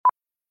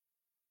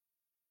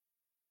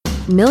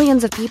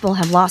Millions of people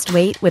have lost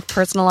weight with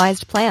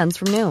personalized plans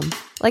from Noom.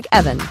 Like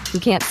Evan, who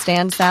can't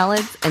stand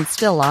salads and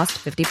still lost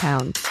 50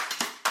 pounds.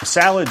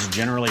 Salads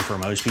generally for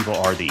most people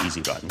are the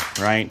easy button,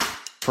 right?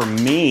 For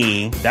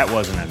me, that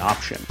wasn't an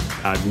option.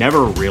 I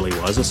never really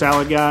was a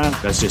salad guy.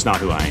 That's just not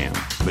who I am.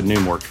 But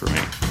Noom worked for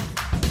me.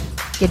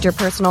 Get your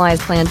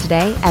personalized plan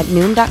today at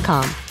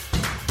Noom.com.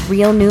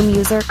 Real Noom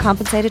user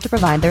compensated to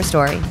provide their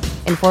story.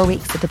 In 4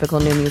 weeks, the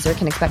typical Noom user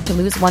can expect to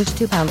lose 1 to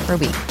 2 pounds per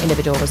week.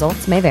 Individual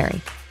results may vary.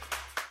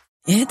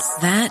 It's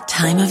that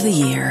time of the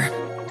year.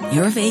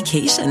 Your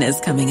vacation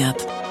is coming up.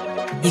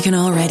 You can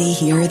already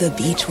hear the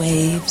beach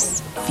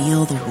waves,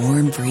 feel the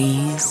warm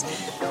breeze,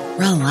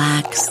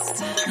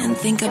 relax, and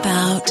think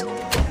about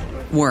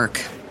work.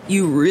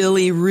 You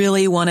really,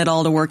 really want it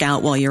all to work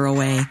out while you're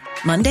away.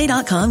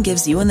 Monday.com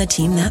gives you and the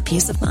team that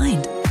peace of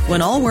mind.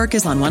 When all work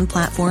is on one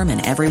platform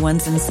and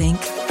everyone's in sync,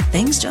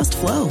 things just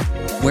flow.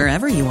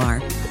 Wherever you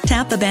are,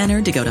 tap the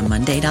banner to go to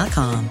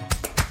Monday.com.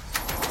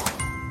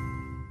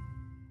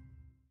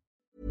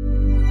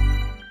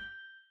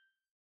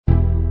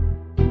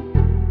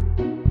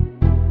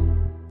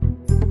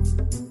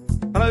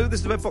 Hello, this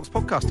is the Red Box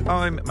Podcast.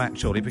 I'm Matt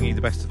Chorley, bringing you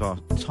the best of our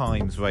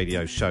Times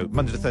radio show,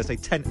 Monday to Thursday,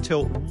 10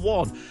 till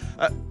 1.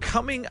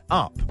 Coming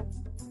up,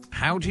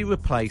 how do you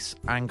replace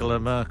Angela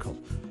Merkel?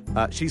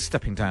 She's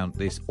stepping down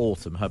this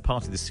autumn. Her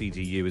party, the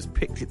CDU, has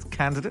picked its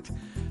candidate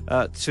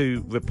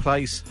to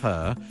replace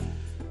her.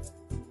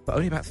 But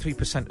only about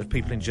 3% of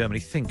people in Germany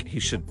think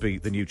he should be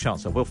the new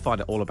Chancellor. We'll find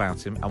out all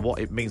about him and what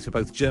it means for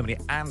both Germany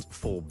and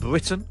for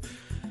Britain.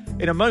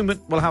 In a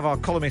moment, we'll have our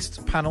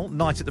columnist panel,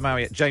 Night at the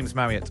Marriott, James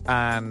Marriott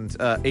and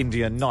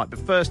India Knight. But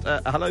first,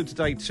 hello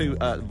today to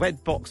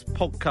Red Box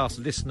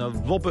podcast listener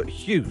Robert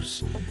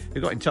Hughes, who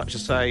got in touch to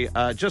say,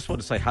 just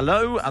want to say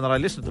hello, and that I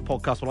listened to the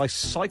podcast while I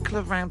cycle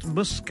around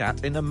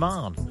Muscat in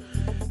Oman.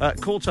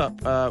 Caught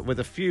up with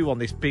a few on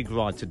this big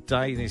ride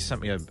today, and he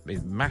sent me a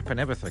map and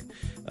everything.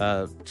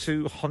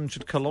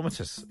 200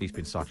 kilometres he's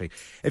been cycling.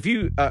 If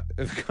you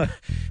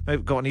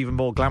have got an even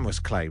more glamorous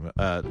claim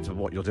to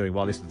what you're doing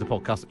while listening to the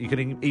podcast, you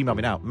can email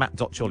me now,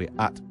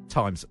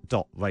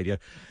 matt.chorley@times.radio, and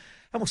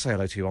we'll say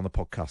hello to you on the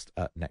podcast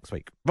next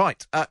week.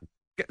 Right,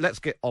 let's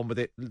get on with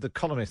it. The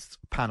columnists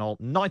panel,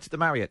 Night at the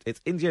Marriott.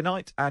 It's India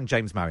Knight and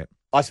James Marriott.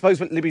 I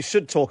suppose Libby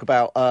should talk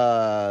about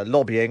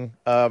lobbying,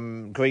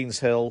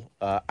 Greenshill,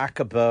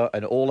 Akaba,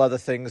 and all other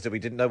things that we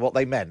didn't know what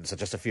they meant so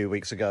just a few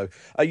weeks ago.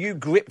 Are you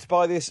gripped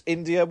by this,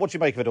 India? What do you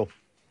make of it all?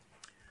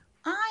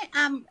 I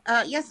am,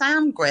 yes, I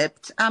am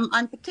gripped.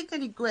 I'm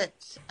particularly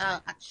gripped,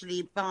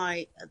 actually,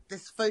 by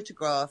this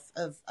photograph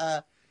of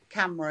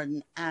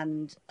Cameron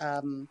and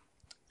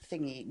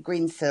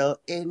Greensill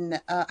in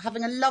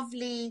having a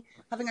lovely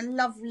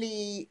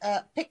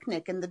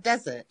picnic in the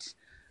desert,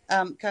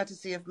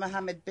 courtesy of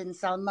Mohammed bin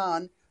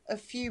Salman, a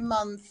few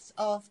months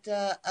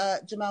after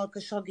Jamal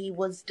Khashoggi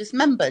was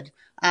dismembered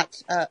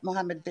at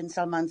Mohammed bin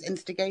Salman's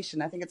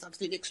instigation. I think it's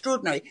absolutely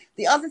extraordinary.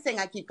 The other thing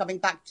I keep coming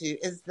back to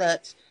is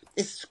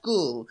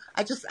school.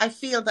 I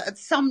feel that at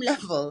some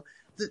level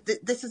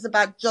this is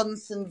about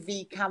Johnson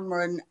v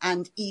Cameron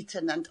and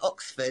Eton and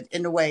Oxford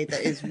in a way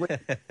that is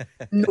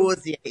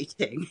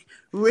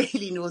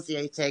really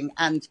nauseating,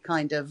 and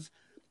kind of,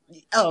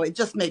 it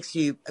just makes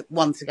you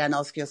once again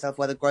ask yourself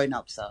where the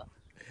grown-ups are.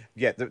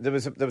 Yeah, there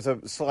was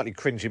a slightly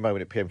cringy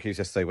moment at PMQs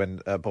yesterday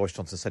when Boris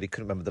Johnson said he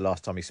couldn't remember the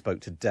last time he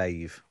spoke to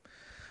Dave.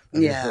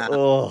 And yeah.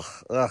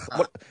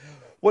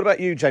 What about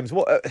you, James?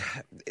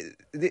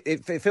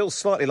 It feels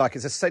slightly like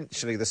it's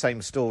essentially the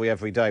same story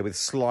every day with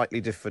slightly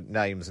different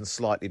names and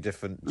slightly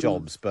different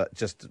jobs, but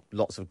just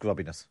lots of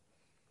grubbiness.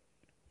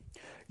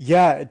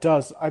 Yeah, it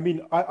does. I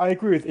mean, I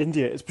agree with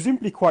India. It's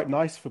presumably quite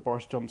nice for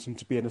Boris Johnson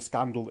to be in a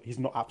scandal that he's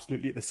not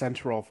absolutely at the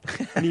centre of,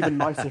 and even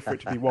nicer for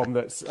it to be one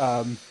that's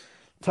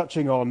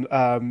touching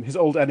on his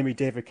old enemy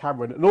David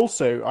Cameron. And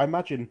also, I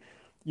imagine,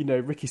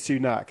 Rishi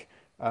Sunak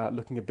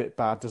looking a bit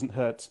bad doesn't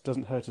hurt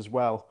as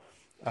well.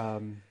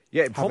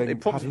 Having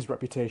had his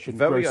reputation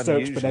grow so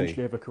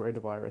exponentially over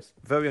coronavirus.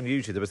 Very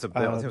unusually. There was I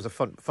think it was a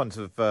front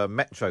of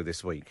Metro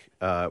this week,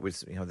 which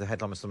the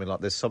headline was something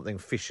like "There's something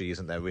fishy,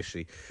 isn't there,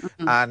 Rishi?"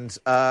 Mm-hmm. And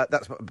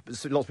that's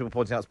lots of people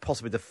pointing out it's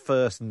possibly the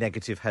first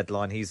negative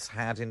headline he's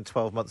had in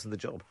 12 months in the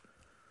job.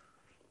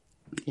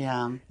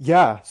 Yeah.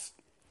 Yes.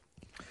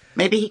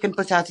 Maybe he can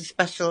put out a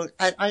special.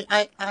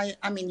 I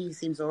mean, he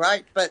seems all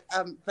right, but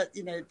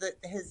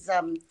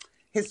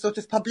his sort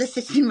of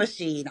publicity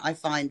machine I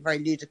find very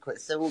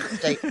ludicrous. So all the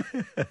state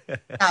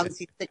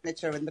fancy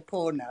signature in the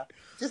corner.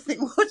 Just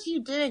think, what are you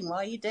doing? Why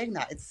are you doing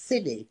that? It's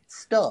silly.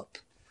 Stop.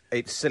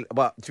 It's silly.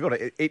 Well, to be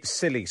honest, it's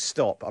silly.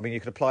 Stop. I mean, you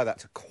can apply that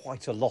to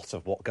quite a lot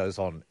of what goes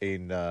on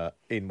in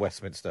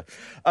Westminster.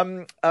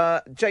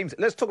 James,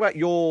 let's talk about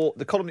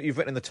the column that you've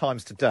written in the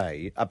Times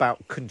today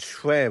about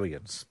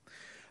contrarians.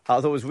 I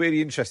thought it was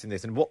really interesting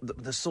this and what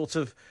the sort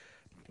of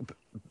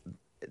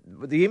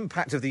the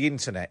impact of the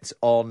internet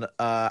on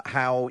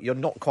how you're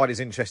not quite as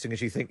interesting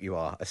as you think you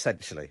are,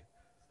 essentially.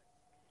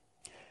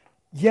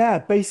 Yeah,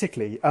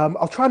 basically.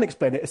 I'll try and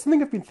explain it. It's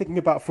something I've been thinking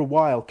about for a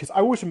while because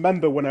I always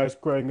remember when I was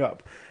growing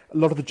up, a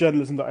lot of the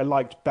journalism that I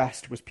liked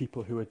best was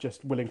people who were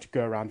just willing to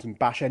go around and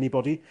bash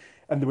anybody,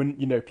 and there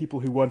were, people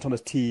who weren't on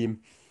his team,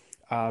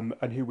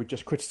 and who would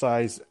just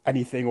criticise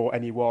anything or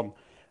anyone.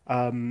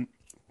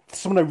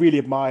 Someone I really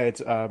admired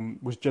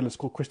was a journalist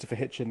called Christopher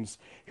Hitchens,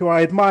 who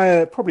I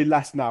admire probably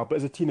less now, but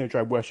as a teenager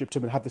I worshipped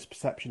him and had this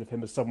perception of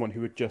him as someone who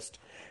would just,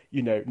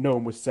 no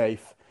one was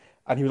safe.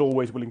 And he was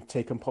always willing to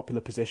take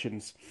unpopular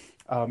positions.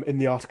 In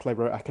the article I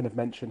wrote, I kind of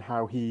mentioned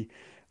how he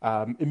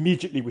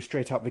immediately was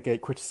straight out the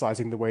gate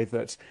criticising the way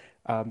that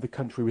the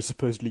country was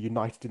supposedly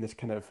united in this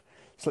kind of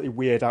slightly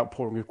weird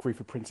outpouring of grief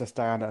for Princess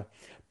Diana.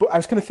 But I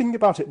was kind of thinking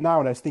about it now,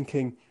 and I was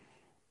thinking,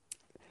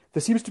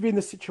 there seems to be in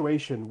this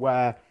situation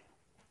where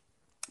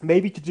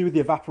maybe to do with the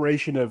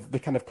evaporation of the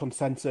kind of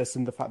consensus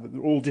and the fact that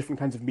there are all different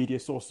kinds of media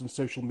sources and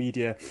social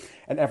media,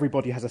 and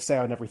everybody has a say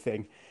on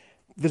everything,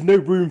 there's no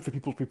room for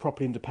people to be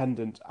properly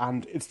independent,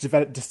 and it's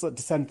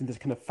descended into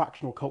kind of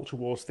factional culture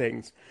wars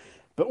things.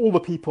 But all the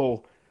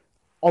people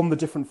on the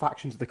different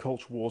factions of the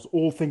culture wars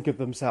all think of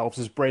themselves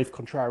as brave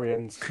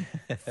contrarians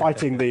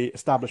fighting the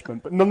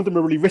establishment, but none of them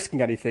are really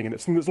risking anything, and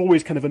it's something that's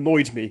always kind of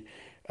annoyed me.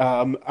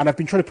 And I've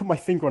been trying to put my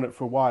finger on it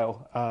for a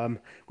while,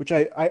 which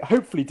I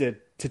hopefully did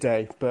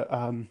today, but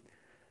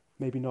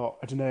maybe not.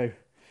 I don't know.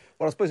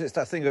 Well, I suppose it's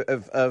that thing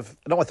of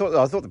no. I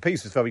thought the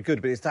piece was very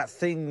good, but it's that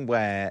thing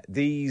where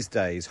these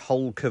days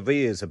whole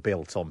careers are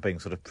built on being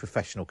sort of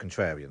professional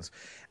contrarians,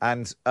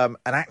 and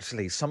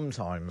actually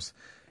sometimes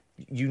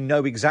you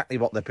know exactly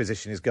what their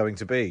position is going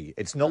to be.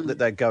 It's not that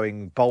they're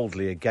going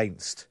boldly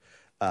against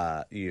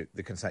the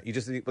consent. You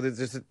just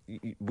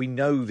we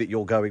know that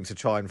you're going to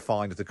try and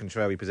find the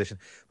contrary position,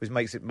 which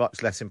makes it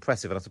much less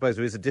impressive. And I suppose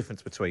there is a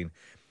difference between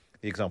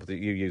the example that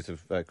you used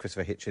of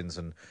Christopher Hitchens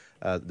and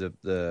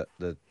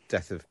the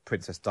death of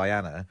Princess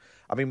Diana.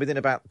 I mean, within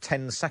about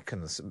 10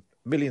 seconds,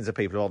 millions of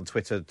people are on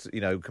Twitter,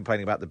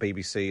 complaining about the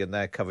BBC and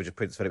their coverage of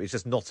Prince Philip. It's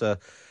just not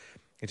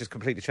it just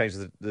completely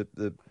changes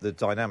the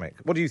dynamic.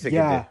 What do you think,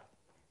 India?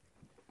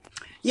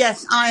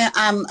 Yes, I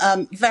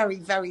am very,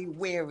 very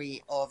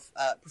weary of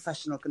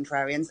professional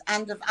contrarians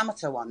and of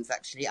amateur ones,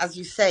 actually. As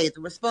you say,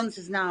 the response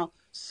is now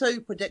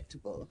so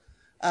predictable.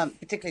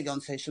 Particularly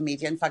on social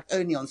media, in fact,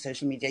 only on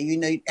social media,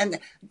 and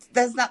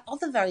there's that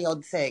other very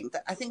odd thing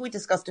that I think we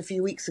discussed a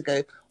few weeks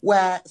ago,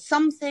 where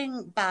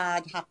something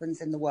bad happens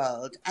in the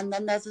world, and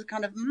then there's a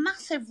kind of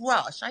massive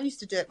rush. I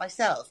used to do it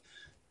myself,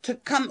 to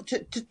come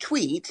to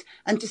tweet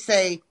and to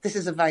say, this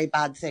is a very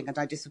bad thing and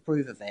I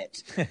disapprove of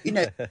it.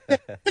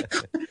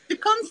 To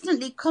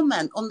constantly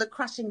comment on the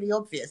crashingly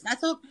obvious. And I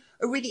thought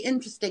a really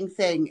interesting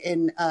thing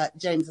in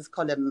James's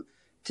column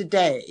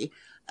today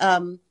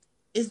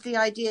is the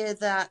idea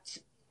that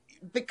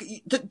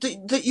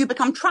you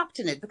become trapped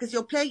in it because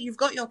you've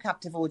got your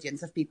captive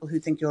audience of people who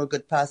think you're a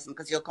good person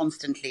because you're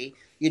constantly,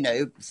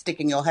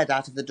 sticking your head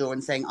out of the door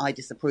and saying, I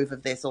disapprove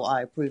of this or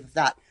I approve of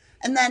that.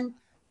 And then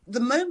the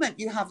moment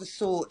you have a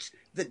sort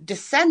that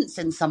dissents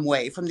in some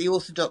way from the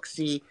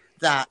orthodoxy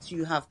that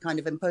you have kind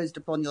of imposed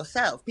upon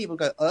yourself, people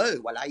go, oh,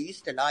 well, I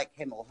used to like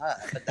him or her,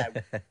 but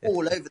they're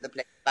all over the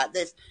place about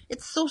this.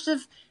 It's sort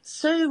of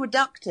so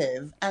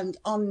reductive and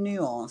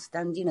unnuanced.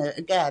 And,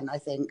 again, I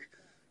think,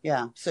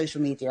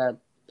 social media,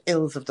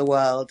 ills of the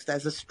world,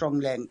 there's a strong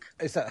link.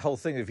 It's that whole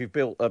thing, if you've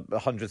built a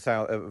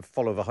 100,000,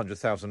 follow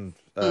 100,000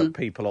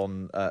 people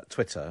on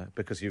Twitter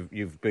because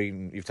you've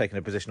taken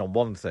a position on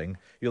one thing,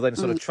 you're then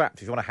sort of trapped.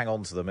 If you want to hang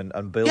on to them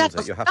and build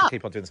it, you have to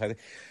keep on doing the same thing.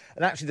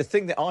 And actually, the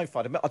thing that I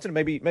find, I don't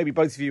know, maybe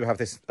both of you have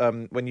this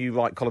when you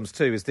write columns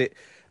too, is that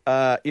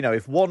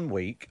if one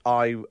week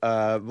I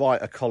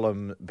write a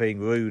column being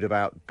rude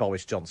about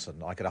Boris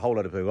Johnson, I get a whole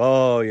lot of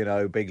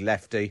people, big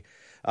lefty.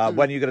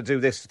 When are you going to do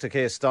this to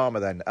Keir Starmer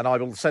then? And I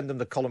will send them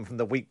the column from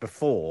the week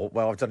before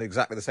where I've done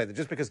exactly the same thing.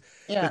 Just because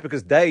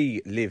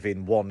they live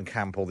in one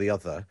camp or the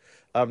other,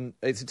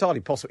 it's entirely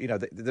possible,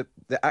 they're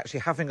actually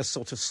having a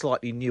sort of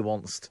slightly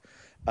nuanced,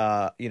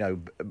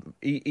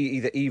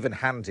 either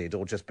even-handed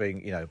or just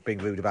being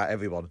rude about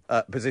everyone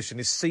position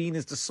is seen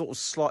as the sort of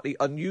slightly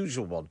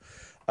unusual one.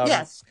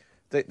 Yes.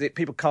 That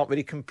people can't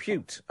really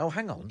compute. Oh,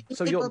 hang on.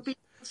 So people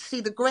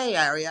see the grey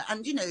area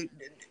and,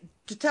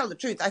 to tell the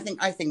truth, I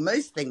think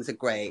most things are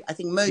grey. I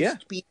think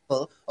most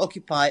people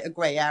occupy a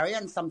grey area,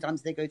 and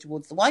sometimes they go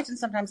towards the white and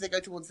sometimes they go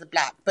towards the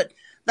black. But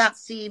that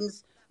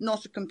seems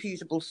not a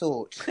computable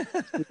thought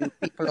to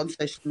people on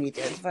social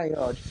media. It's very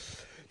odd.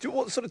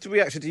 What sort of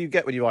reaction do you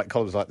get when you write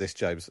columns like this,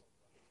 James?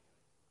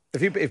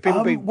 If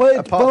people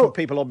apart from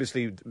people,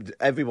 obviously,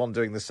 everyone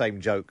doing the same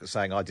joke,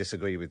 saying I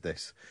disagree with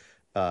this.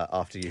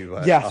 After you,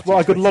 yes. Well,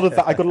 I got a lot of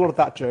that. I got a lot of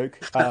that joke,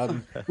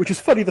 which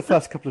was funny the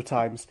first couple of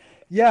times.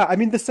 Yeah, I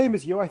mean the same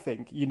as you. I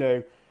think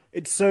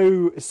it's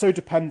so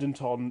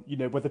dependent on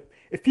whether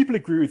if people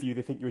agree with you,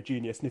 they think you're a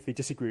genius, and if they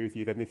disagree with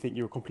you, then they think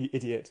you're a complete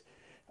idiot.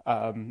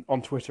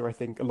 On Twitter, I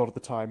think a lot of the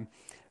time,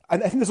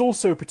 and I think there's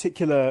also a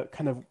particular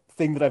kind of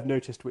thing that I've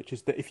noticed, which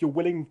is that if you're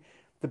willing,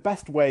 the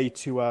best way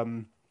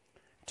to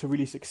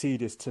really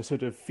succeed is to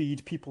sort of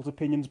feed people's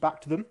opinions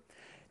back to them.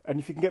 And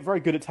if you can get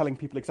very good at telling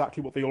people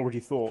exactly what they already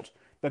thought,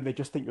 then they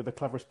just think you're the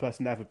cleverest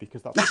person ever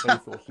because that's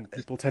what they thought, and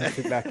people tend to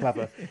think they're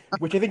clever,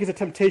 which I think is a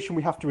temptation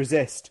we have to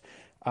resist.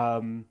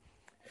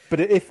 But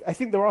I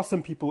think there are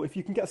some people, if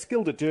you can get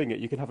skilled at doing it,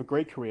 you can have a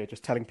great career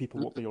just telling people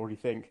what they already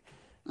think.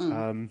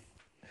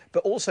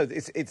 But also,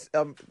 it's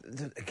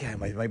again,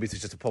 maybe it's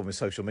just a problem with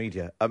social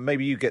media.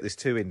 Maybe you get this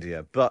too,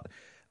 India, but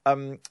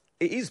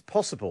it is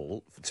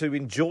possible to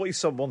enjoy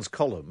someone's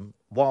column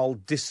while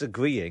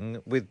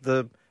disagreeing with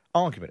the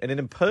argument, and in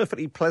a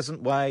perfectly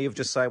pleasant way of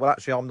just saying, well,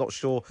 actually, I'm not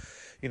sure,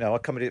 I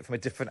come at it from a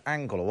different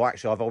angle, or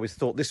actually, I've always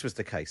thought this was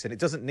the case. And it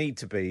doesn't need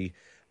to be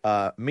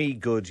me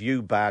good,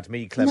 you bad,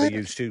 me clever,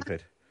 you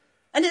stupid.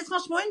 And it's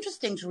much more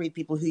interesting to read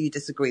people who you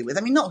disagree with.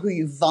 I mean, not who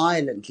you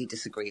violently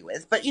disagree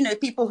with, but,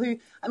 people who,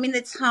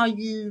 it's how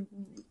you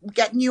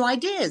get new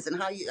ideas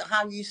and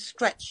how you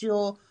stretch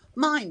your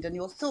mind and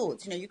your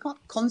thoughts. You can't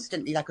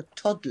constantly, like a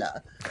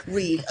toddler,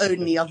 read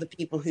only other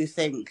people who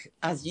think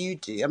as you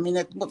do.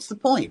 What's the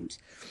point?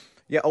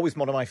 Yeah, always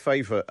one of my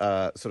favourite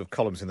sort of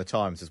columns in the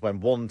Times is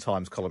when one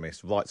Times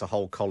columnist writes a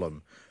whole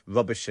column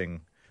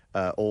rubbishing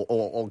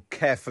or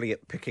carefully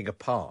picking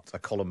apart a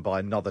column by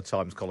another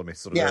Times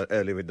columnist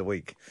earlier in the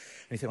week.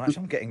 And you think, well,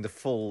 actually, I'm getting the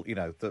full,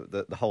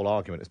 the whole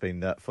argument has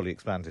been fully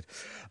expanded.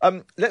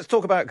 Let's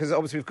talk about, because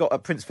obviously we've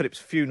got Prince Philip's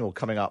funeral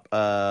coming up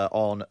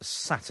on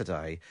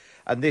Saturday,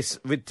 and this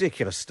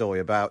ridiculous story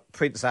about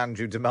Prince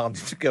Andrew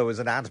demanding to go as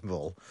an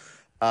admiral.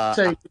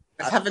 So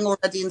having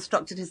already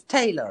instructed his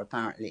tailor,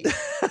 apparently,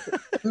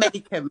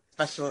 make him a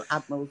special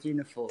admiral's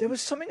uniform. There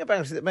was something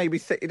about it that made me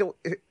think,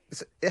 it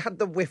had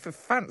the whiff of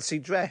fancy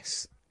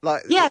dress.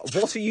 Like, yes.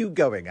 What are you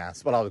going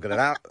as? Well, I was going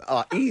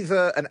to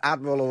either an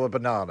admiral or a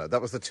banana.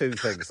 That was the two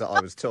things that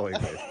I was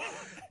toying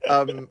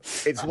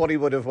with. It's what he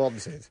would have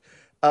wanted.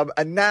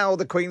 And now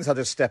the Queen's had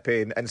to step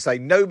in and say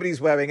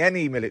nobody's wearing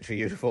any military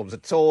uniforms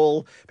at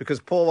all because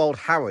poor old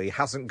Harry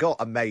hasn't got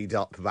a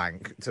made-up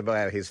rank to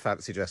wear his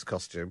fancy dress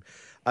costume.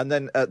 And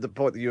then the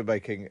point that you were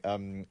making,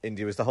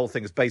 India, is the whole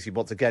thing has basically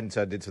once again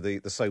turned into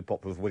the soap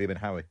opera of William and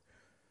Harry.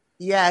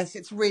 Yes,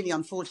 it's really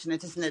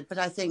unfortunate, isn't it? But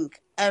I think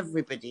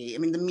everybody,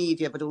 the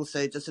media, but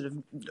also just sort of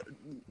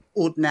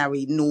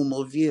ordinary,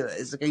 normal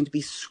viewers are going to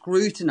be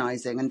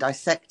scrutinising and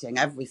dissecting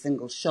every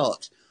single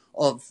shot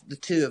of the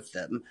two of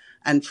them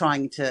and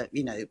trying to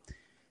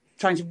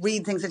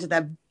read things into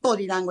their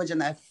body language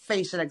and their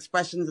facial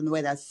expressions and the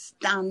way they're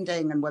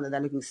standing and whether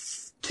they're looking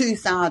too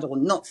sad or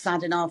not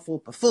sad enough or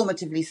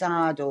performatively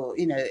sad or,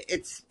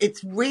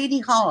 it's really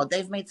hard.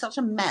 They've made such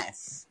a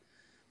mess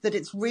that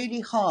it's really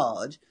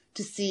hard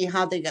to see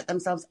how they get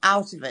themselves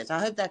out of it. I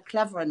hope they're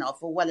clever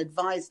enough or well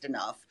advised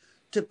enough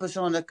to put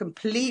on a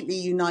completely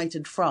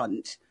united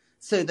front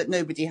so that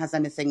nobody has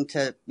anything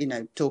to,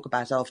 talk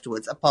about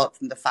afterwards, apart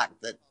from the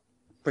fact that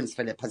Prince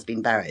Philip has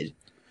been buried.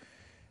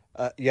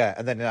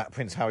 And then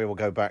Prince Harry will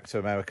go back to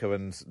America,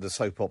 and the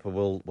soap opera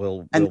will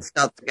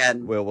start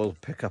again. We'll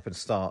pick up and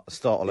start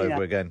all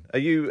over again. Are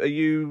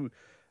you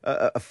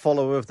a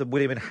follower of the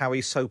William and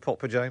Harry soap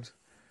opera, James?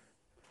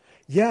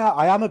 Yeah,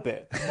 I am a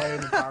bit. My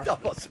own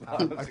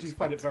embarrassment. I do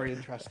find it very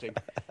interesting.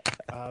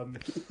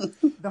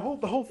 The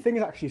whole thing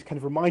actually has kind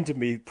of reminded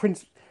me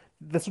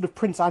the sort of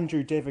Prince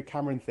Andrew David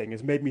Cameron thing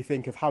has made me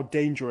think of how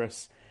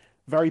dangerous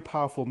very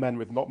powerful men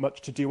with not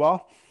much to do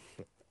are.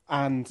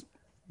 And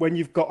when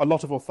you've got a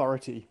lot of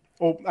authority,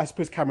 or I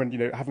suppose Cameron,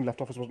 having left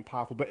office wasn't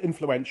powerful, but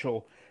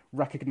influential,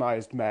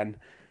 recognised men,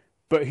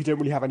 but who don't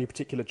really have any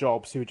particular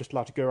jobs, who are just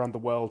allowed to go around the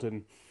world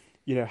and,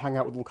 hang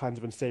out with all kinds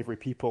of unsavoury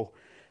people,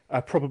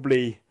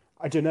 probably,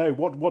 I don't know,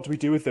 what do we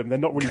do with them? They're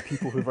not really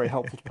people who are very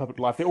helpful to public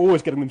life. They're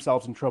always getting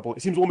themselves in trouble.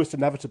 It seems almost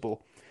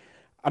inevitable.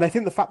 And I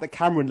think the fact that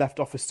Cameron left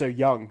office so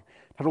young,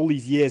 had all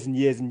these years and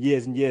years and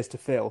years and years to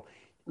fill,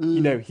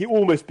 he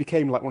almost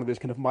became like one of those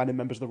kind of minor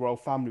members of the royal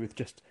family with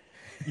just,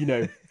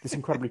 this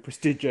incredibly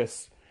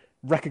prestigious,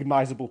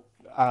 recognisable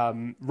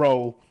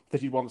role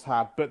that he once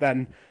had, but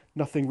then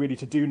nothing really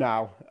to do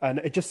now. And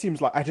it just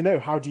seems like, I don't know,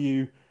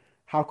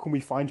 how can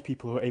we find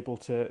people who are able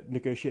to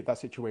negotiate that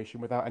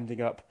situation without ending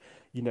up,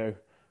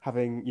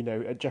 having,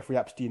 at Jeffrey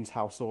Epstein's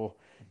house or,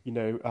 in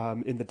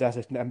the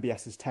desert in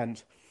MBS's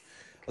tent?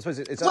 I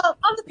suppose well,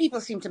 other people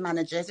seem to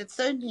manage it. It's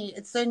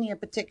only a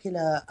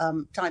particular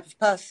type of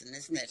person,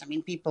 isn't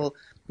it? People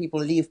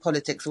leave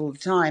politics all the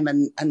time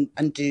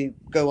and do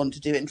go on to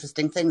do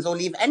interesting things, or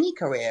leave any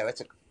career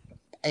at an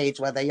age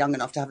where they're young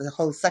enough to have a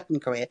whole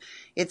second career.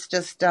 It's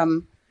just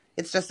a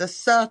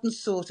certain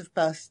sort of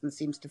person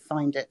seems to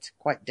find it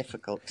quite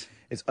difficult.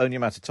 It's only a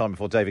matter of time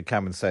before David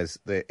Cameron says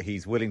that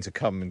he's willing to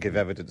come and give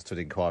evidence to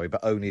the inquiry, but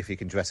only if he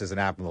can dress as an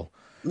admiral.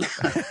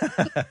 Just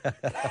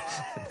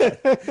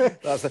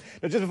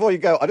before you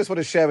go, I just want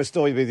to share a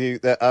story with you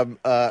that, in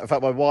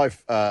fact, my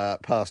wife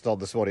passed on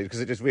this morning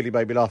because it just really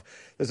made me laugh.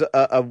 There's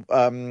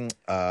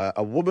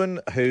a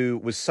woman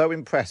who was so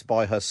impressed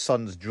by her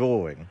son's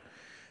drawing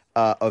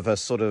of a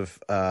sort of,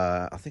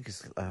 I think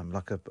it's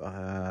like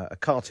a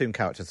cartoon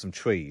character, some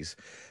trees,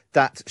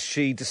 that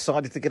she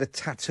decided to get a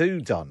tattoo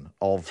done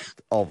of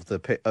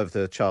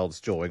the child's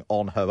drawing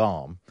on her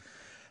arm.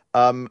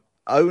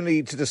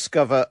 Only to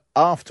discover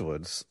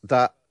afterwards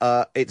that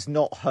it's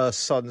not her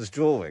son's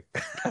drawing.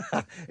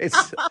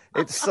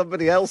 it's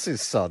somebody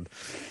else's son.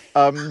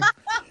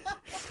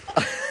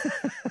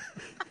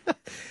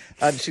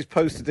 And she's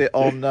posted it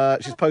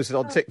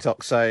on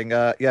TikTok saying,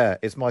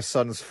 it's my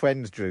son's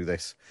friend drew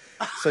this.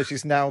 So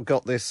she's now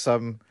got this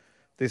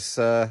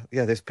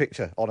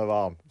picture on her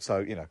arm. So,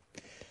 you know.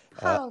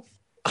 How?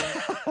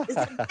 Is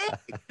it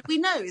big? We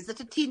know. Is it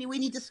a teeny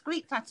weeny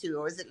discreet tattoo,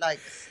 or is it like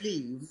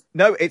sleeve?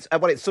 No, it's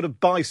sort of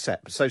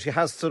bicep. So she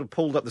has sort of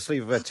pulled up the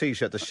sleeve of her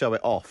t-shirt to show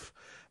it off.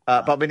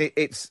 But I mean,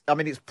 it's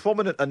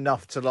prominent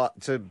enough to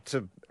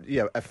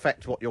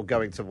affect what you're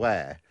going to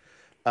wear.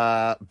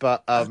 Poor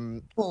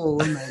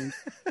woman.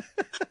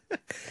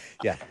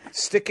 Yeah,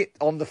 stick it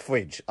on the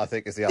fridge, I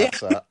think, is the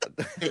answer,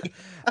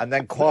 and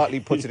then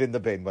quietly put it in the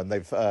bin when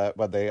they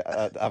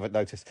haven't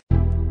noticed.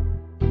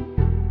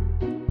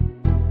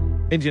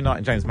 India Knight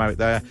and James Marriott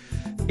there.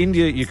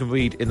 India you can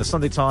read in the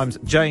Sunday Times,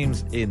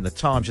 James in the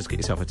Times. Just get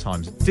yourself a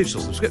Times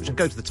digital subscription.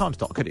 Go to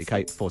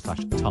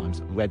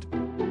thetimes.co.uk/Times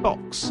Red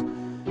Box.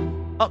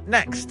 Up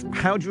next,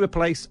 how do you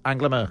replace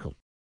Angela Merkel?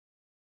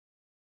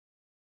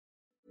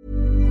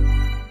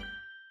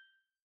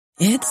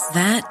 It's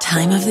that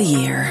time of the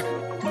year.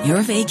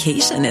 Your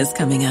vacation is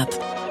coming up.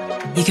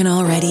 You can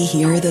already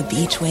hear the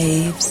beach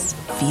waves,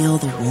 feel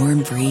the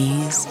warm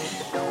breeze,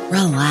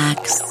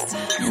 relax,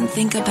 and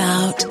think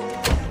about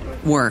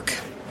work.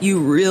 You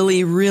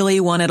really, really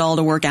want it all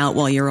to work out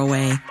while you're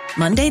away.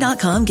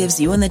 Monday.com gives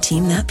you and the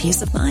team that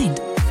peace of mind.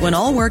 When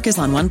all work is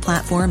on one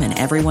platform and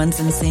everyone's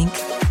in sync,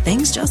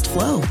 things just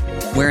flow.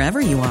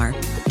 Wherever you are,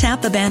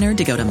 tap the banner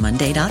to go to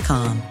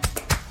Monday.com.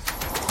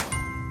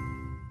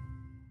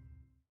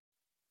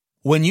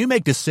 When you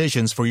make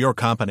decisions for your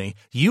company,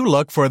 you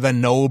look for the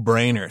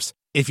no-brainers.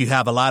 If you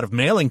have a lot of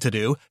mailing to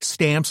do,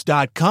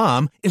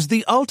 Stamps.com is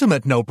the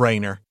ultimate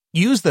no-brainer.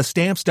 Use the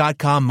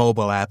Stamps.com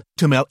mobile app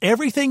to mail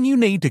everything you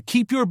need to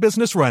keep your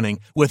business running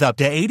with up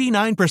to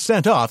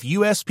 89% off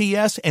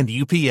USPS and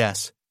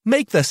UPS.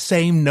 Make the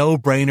same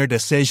no-brainer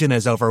decision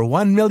as over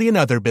 1 million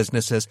other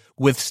businesses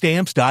with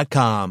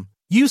Stamps.com.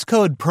 Use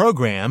code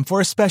PROGRAM for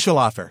a special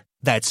offer.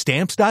 That's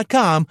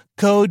Stamps.com,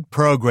 code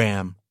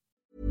PROGRAM.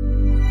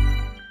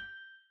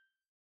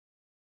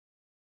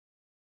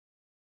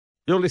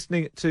 You're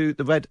listening to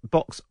the Red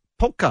Box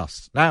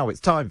podcast. Now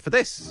it's time for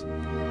this.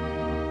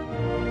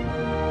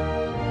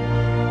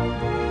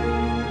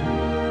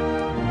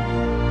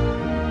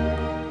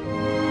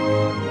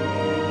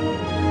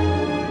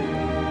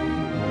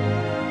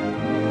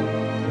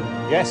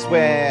 Yes,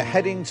 we're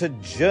heading to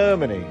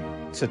Germany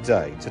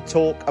today to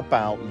talk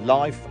about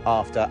life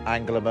after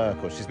Angela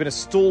Merkel. She's been a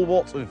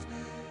stalwart of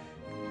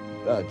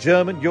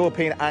German,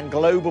 European and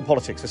global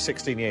politics for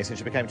 16 years since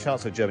she became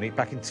Chancellor of Germany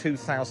back in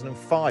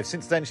 2005.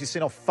 Since then, she's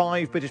seen off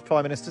 5 British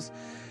Prime Ministers,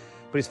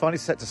 but is finally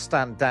set to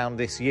stand down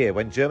this year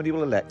when Germany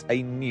will elect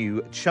a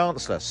new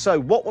Chancellor. So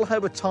what will her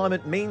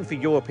retirement mean for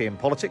European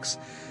politics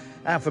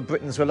and for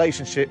Britain's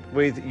relationship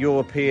with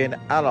European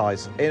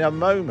allies? In a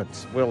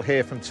moment, we'll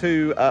hear from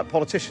 2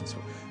 politicians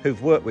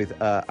who've worked with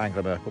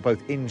Angela Merkel,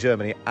 both in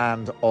Germany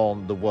and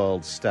on the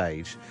world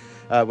stage.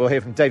 We'll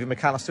hear from David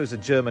McAllister, who's a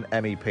German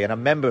MEP and a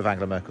member of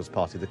Angela Merkel's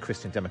party, the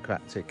Christian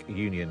Democratic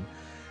Union,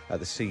 the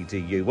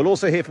CDU. We'll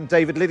also hear from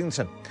David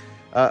Lidington,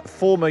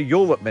 former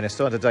Europe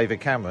Minister under David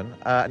Cameron,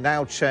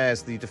 now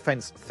chairs the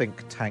defence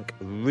think tank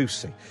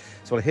RUSI.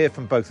 So we'll hear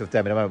from both of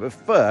them in a moment.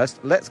 But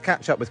first, let's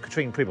catch up with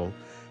Katrine Pribble,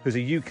 who's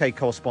a UK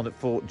correspondent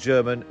for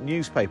German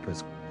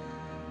newspapers.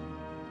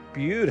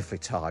 Beautifully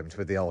timed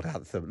with the old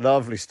anthem.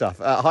 Lovely stuff.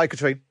 Hi,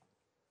 Katrine.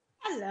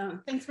 Hello,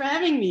 thanks for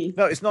having me.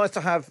 No, it's nice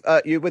to have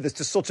you with us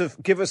to sort of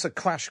give us a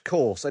crash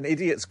course, an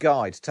idiot's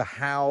guide to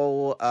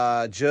how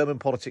German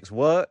politics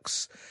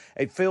works.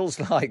 It feels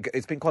like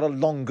it's been quite a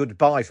long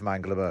goodbye from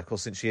Angela Merkel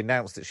since she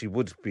announced that she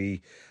would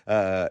be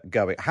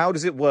going. How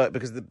does it work?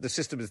 Because the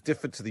system is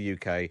different to the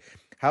UK.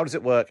 How does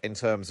it work in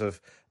terms of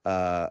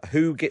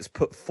who gets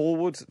put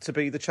forward to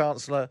be the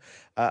Chancellor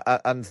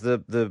and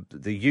the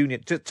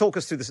union? Just talk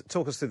us through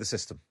the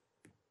system.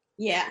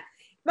 Yeah.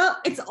 Well,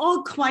 it's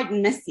all quite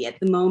messy at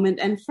the moment.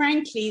 And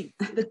frankly,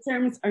 the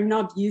Germans are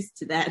not used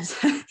to that.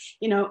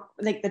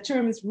 Like the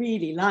Germans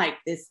really like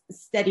this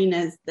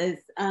steadiness, this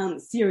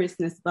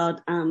seriousness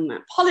about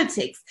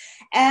politics.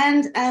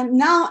 And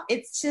now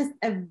it's just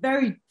a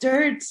very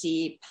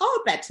dirty power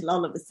battle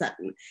all of a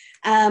sudden.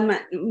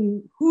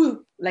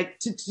 Who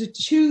to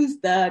choose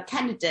the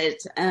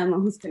candidate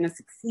who's going to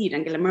succeed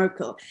Angela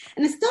Merkel.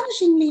 And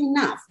astonishingly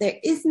enough, there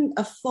isn't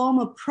a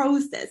formal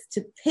process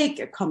to pick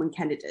a common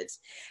candidate.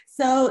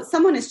 So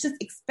someone is just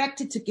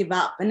expected to give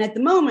up. And at the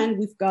moment,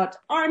 we've got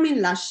Armin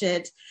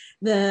Laschet,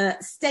 the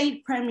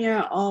state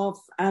premier of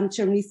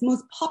Germany's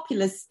most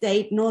populous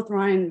state, North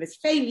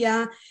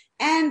Rhine-Westphalia.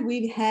 And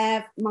we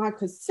have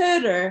Markus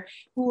Söder,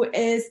 who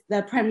is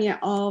the premier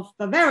of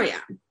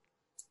Bavaria.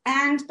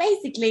 And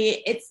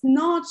basically, it's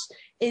not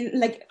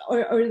in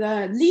or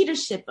the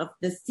leadership of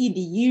the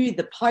CDU,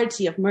 the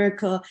party of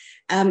Merkel,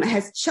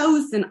 has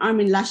chosen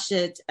Armin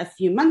Laschet a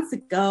few months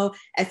ago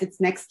as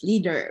its next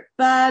leader.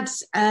 But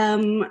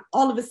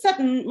all of a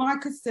sudden,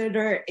 Markus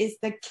Söder is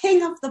the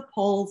king of the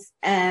polls,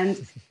 and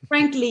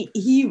frankly,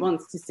 he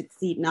wants to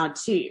succeed now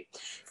too.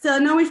 So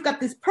now we've got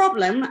this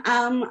problem,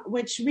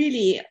 which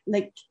really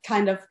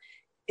kind of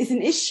is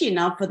an issue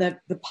now for the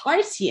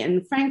party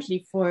and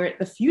frankly for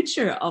the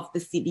future of the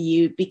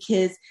CDU,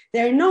 because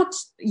they're not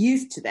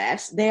used to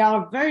that. They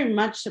are very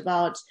much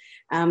about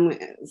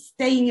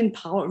staying in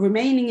power,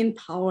 remaining in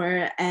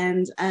power,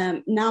 and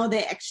now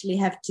they actually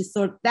have to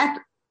sort that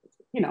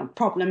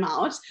problem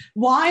out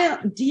while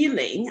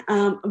dealing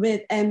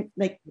with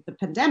the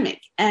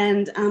pandemic,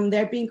 and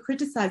they're being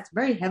criticized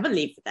very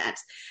heavily for that,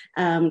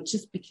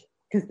 just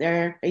because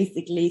they're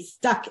basically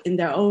stuck in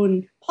their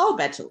own power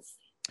battles.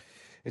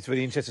 It's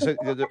really interesting.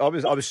 So I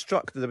was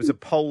struck that there was a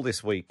poll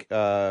this week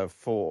a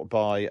poll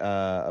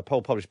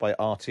published by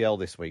RTL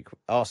this week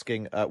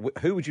asking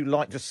who would you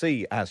like to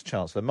see as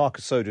Chancellor.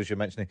 Markus Söder, as you're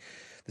mentioning,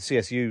 the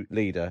CSU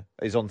leader,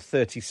 is on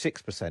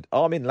 36%.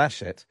 Armin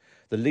Laschet,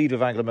 the leader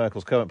of Angela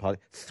Merkel's current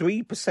party,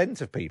 3%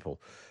 of people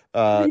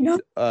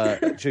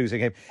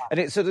choosing him.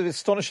 And it's sort of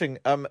astonishing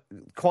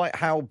quite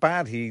how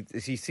bad he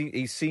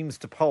seems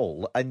to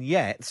poll, and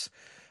yet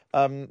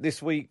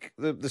this week,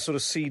 the sort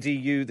of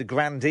CDU, the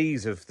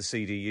grandees of the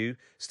CDU,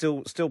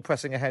 still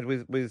pressing ahead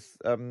with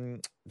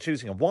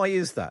choosing him. Why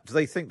is that? Do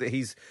they think that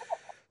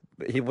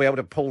he'll be able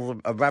to pull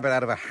a rabbit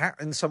out of a hat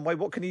in some way?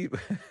 What can he?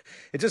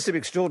 It just seems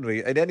extraordinary.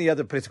 In any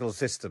other political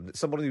system, that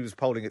someone who was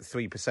polling at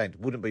 3%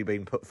 wouldn't be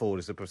being put forward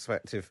as a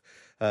prospective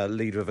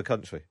leader of a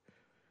country.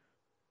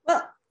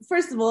 Well,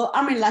 first of all,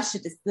 Armin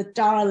Laschet is the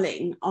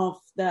darling of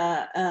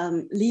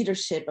the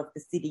leadership of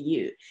the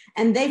CDU,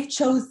 and they've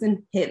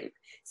chosen him.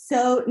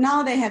 So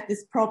now they have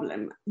this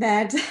problem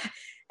that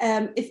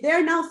if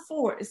they're now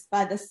forced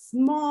by the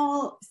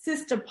small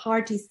sister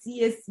party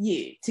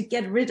CSU to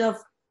get rid of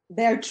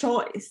their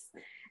choice,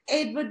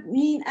 it would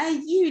mean a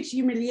huge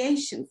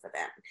humiliation for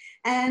them.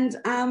 And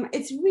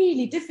it's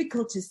really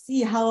difficult to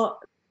see how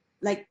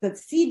the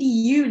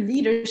CDU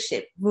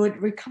leadership would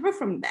recover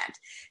from that.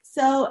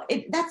 So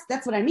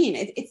that's what I mean.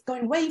 It's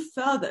going way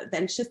further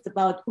than just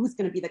about who's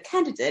going to be the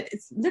candidate.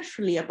 It's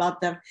literally about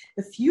the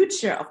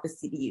future of the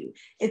CDU.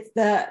 It's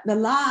the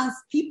last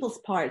people's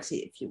party,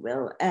 if you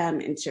will,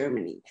 in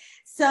Germany.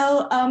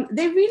 So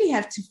they really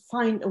have to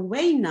find a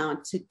way now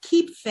to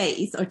keep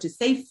face or to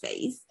save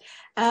face.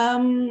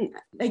 And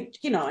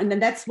then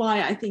that's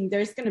why I think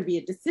there's going to be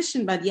a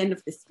decision by the end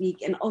of this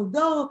week. And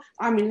although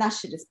Armin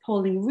Laschet is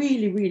polling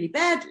really, really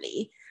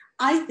badly,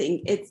 I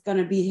think it's going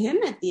to be him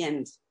at the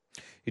end.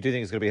 You do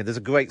think it's going to be? There's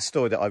a great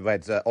story that I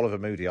read. Oliver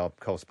Moody, our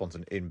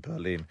correspondent in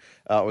Berlin,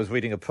 I was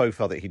reading a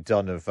profile that he'd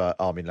done of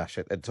Armin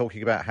Laschet and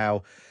talking about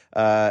how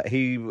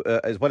he,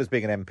 as well as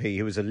being an MP,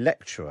 he was a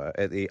lecturer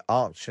at the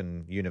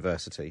Aachen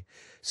University.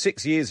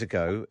 6 years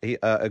ago,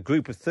 a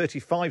group of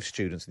 35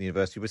 students in the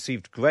university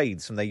received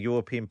grades from their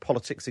European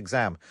politics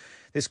exam.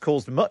 This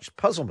caused much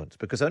puzzlement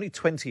because only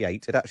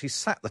 28 had actually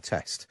sat the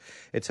test.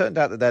 It turned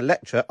out that their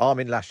lecturer,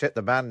 Armin Laschet,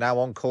 the man now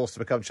on course to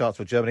become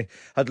Chancellor of Germany,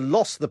 had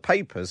lost the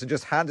papers and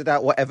just handed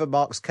out whatever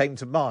marks came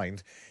to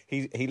mind.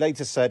 He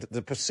later said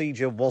the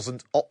procedure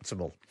wasn't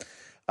optimal.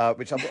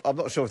 Which I'm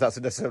not sure if that's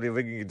necessarily a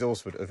ringing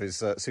endorsement of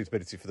his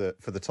suitability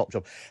for the top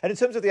job. And in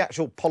terms of the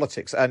actual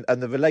politics and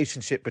the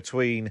relationship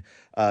between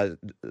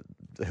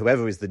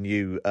whoever is the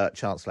new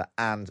Chancellor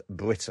and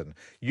Britain,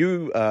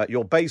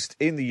 you're based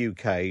in the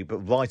UK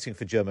but writing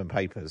for German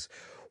papers.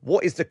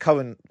 What is the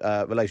current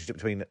relationship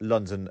between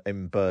London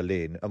and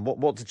Berlin, and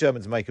what do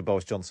Germans make of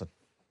Boris Johnson?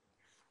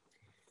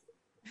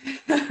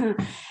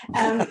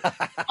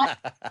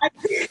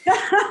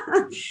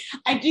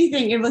 I do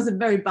think it was a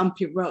very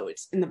bumpy road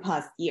in the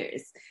past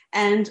years.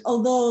 And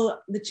although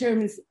the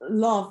Germans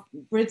love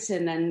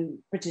Britain and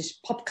British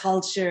pop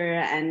culture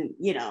and,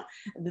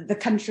 the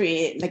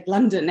country like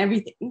London,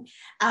 everything,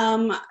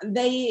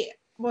 they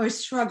were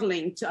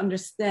struggling to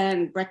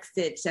understand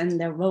Brexit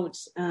and their vote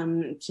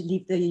to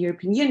leave the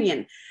European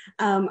Union,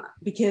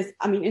 because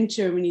in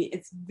Germany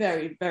it's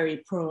very,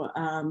 very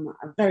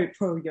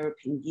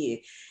pro-European view.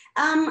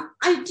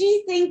 I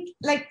do think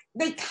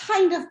they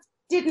kind of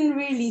didn't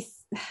really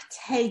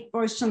take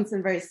Boris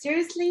Johnson very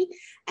seriously,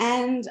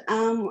 and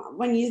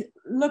when you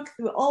look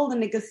through all the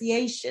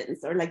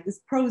negotiations or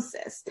this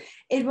process,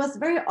 it was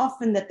very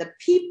often that the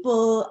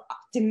people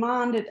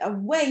demanded a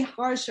way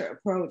harsher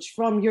approach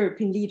from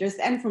European leaders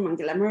and from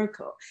Angela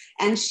Merkel,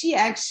 and she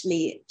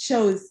actually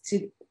chose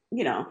to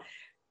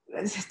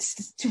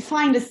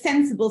find a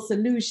sensible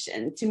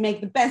solution to make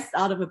the best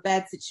out of a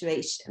bad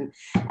situation.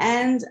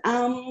 And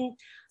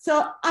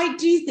so I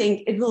do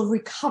think it will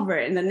recover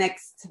in the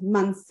next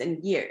months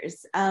and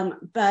years.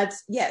 But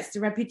yes, the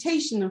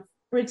reputation of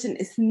Britain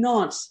is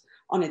not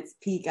on its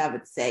peak, I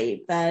would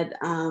say. But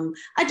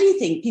I do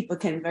think people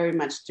can very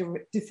much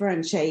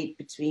differentiate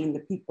between the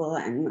people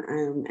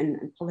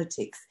and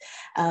politics.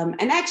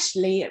 And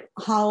actually,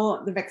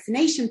 how the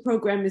vaccination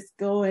program is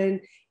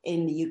going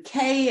in the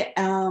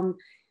UK,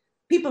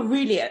 people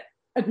really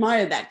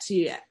admire that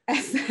too,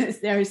 as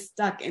they're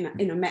stuck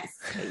in a mess,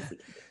 basically.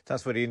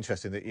 That's really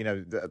interesting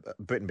that,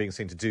 Britain being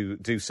seen to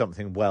do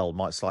something well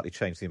might slightly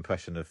change the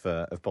impression of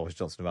Boris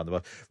Johnson around the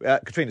world.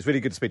 Katrine, it's really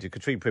good to speak to you.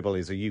 Katrine Pribble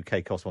is a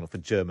UK correspondent for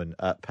German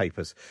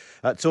papers,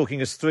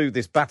 talking us through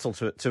this battle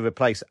to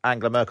replace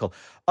Angela Merkel.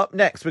 Up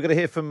next, we're going to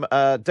hear from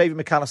David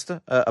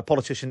McAllister, a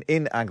politician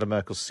in Angela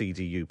Merkel's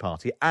CDU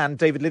party, and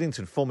David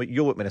Lidington, former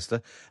Europe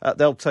minister.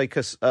 They'll take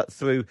us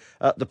through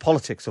the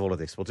politics of all of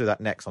this. We'll do that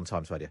next on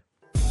Times Radio.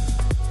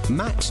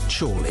 Matt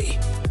Chorley,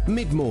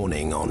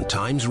 mid-morning on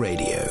Times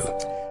Radio.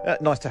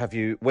 Nice to have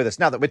you with us.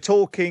 Now that we're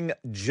talking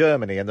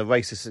Germany and the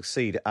race to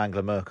succeed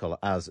Angela Merkel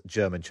as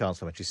German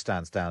Chancellor when she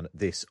stands down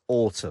this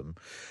autumn,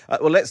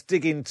 well, let's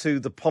dig into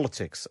the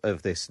politics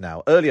of this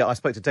now. Earlier, I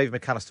spoke to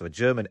David McAllister, a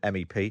German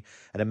MEP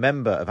and a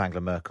member of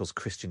Angela Merkel's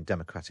Christian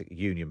Democratic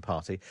Union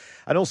Party,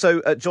 and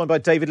also joined by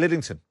David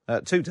Lidington,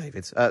 two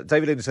Davids.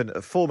 David Lidington,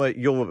 a former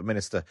Europe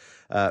minister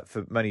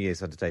for many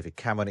years under David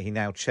Cameron. He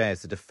now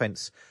chairs the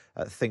defence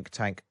think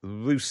tank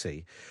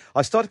RUSI.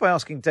 I started by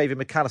asking David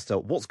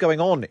McAllister what's going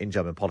on in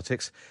German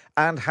politics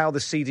and how the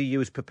CDU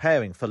is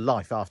preparing for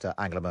life after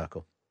Angela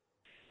Merkel.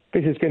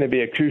 This is going to be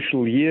a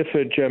crucial year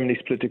for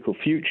Germany's political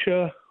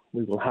future.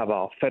 We will have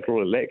our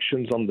federal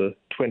elections on the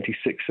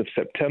 26th of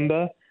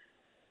September.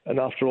 And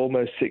after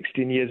almost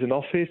 16 years in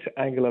office,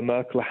 Angela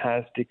Merkel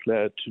has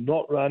declared to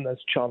not run as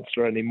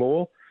Chancellor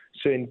anymore.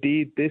 So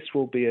indeed, this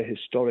will be a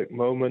historic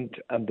moment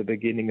and the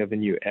beginning of a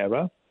new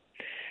era.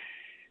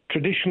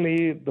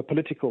 Traditionally, the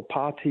political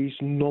parties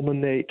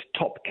nominate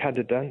top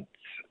candidates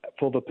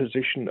for the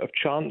position of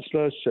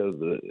Chancellor, so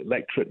the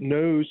electorate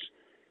knows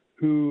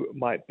who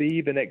might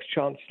be the next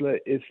Chancellor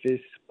if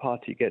this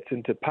party gets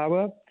into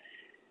power.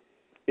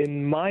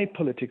 In my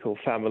political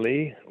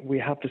family, we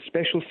have the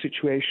special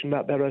situation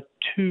that there are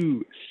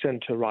two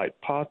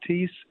centre-right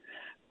parties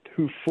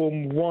who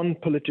form one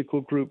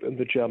political group in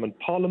the German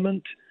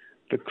parliament,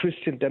 the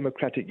Christian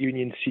Democratic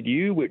Union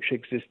CDU, which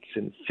exists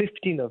in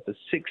 15 of the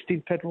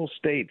 16 federal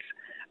states,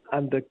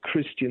 and the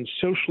Christian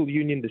Social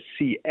Union,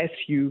 the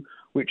CSU,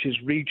 which is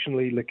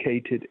regionally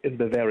located in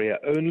Bavaria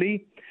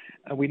only.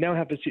 And we now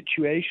have a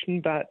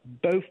situation that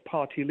both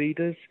party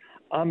leaders,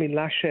 Armin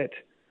Laschet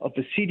of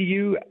the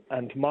CDU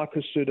and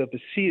Markus Söder of the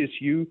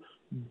CSU,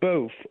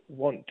 both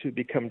want to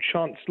become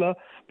Chancellor,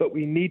 but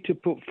we need to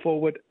put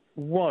forward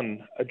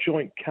a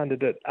joint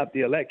candidate at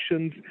the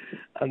elections,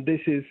 and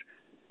this is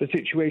the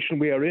situation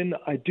we are in.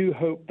 I do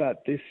hope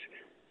that this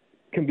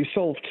can be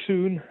solved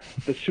soon.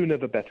 The sooner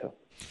the better.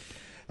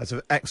 That's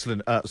an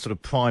excellent sort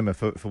of primer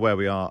for where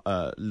we are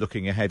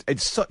looking ahead.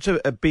 It's such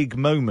a big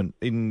moment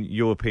in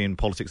European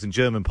politics and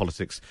German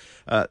politics.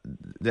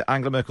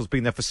 Angela Merkel's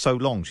been there for so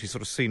long. She's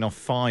sort of seen off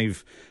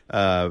 5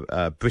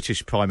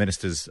 British prime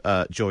ministers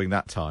during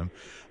that time.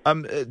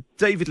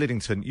 David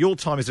Lidington, your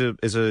time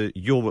as a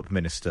Europe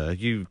minister,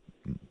 you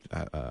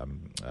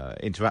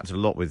interacted a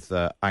lot with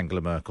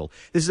Angela Merkel.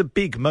 This is a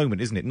big moment,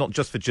 isn't it? Not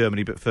just for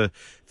Germany, but for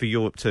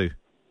Europe too.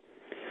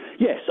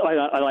 Yes,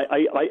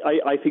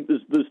 I think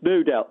there's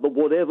no doubt that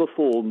whatever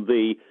form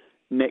the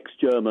next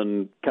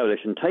German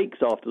coalition takes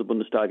after the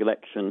Bundestag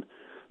election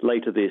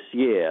later this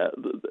year,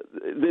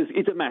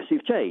 it's a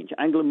massive change.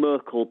 Angela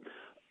Merkel,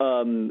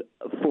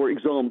 for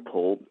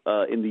example,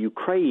 in the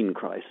Ukraine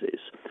crisis,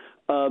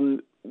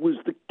 was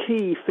the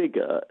key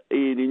figure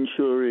in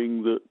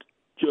ensuring that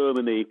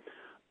Germany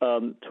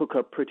took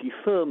a pretty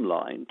firm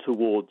line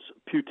towards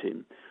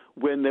Putin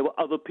when there were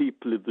other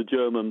people in the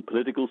German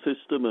political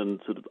system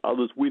and sort of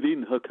others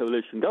within her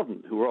coalition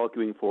government who were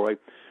arguing for a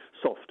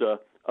softer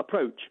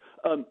approach.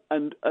 And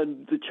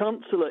the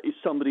Chancellor is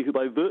somebody who,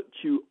 by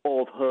virtue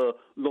of her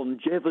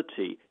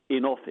longevity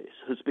in office,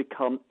 has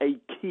become a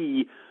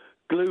key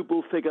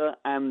global figure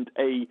and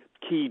a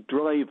key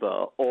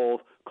driver of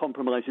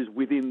compromises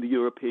within the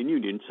European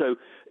Union. So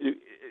this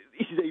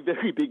is a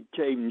very big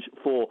change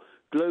for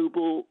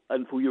global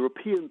and for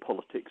European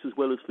politics as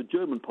well as for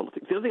German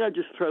politics. The other thing I'd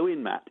just throw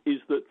in, Matt, is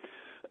that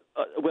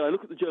when I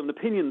look at the German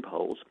opinion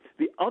polls,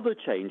 the other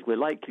change we're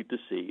likely to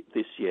see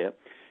this year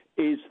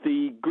is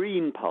the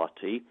Green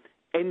Party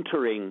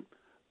entering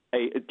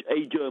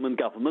a German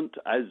government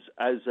as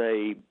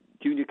a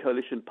junior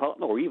coalition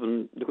partner, or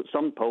even look at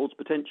some polls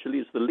potentially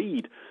as the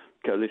lead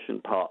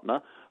coalition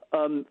partner,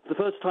 the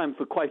first time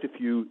for quite a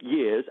few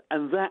years,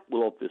 and that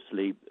will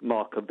obviously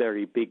mark a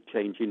very big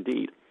change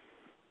indeed.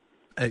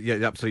 Yeah,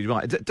 you're absolutely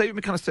right. David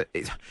McAllister,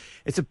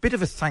 it's a bit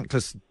of a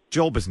thankless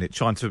job, isn't it,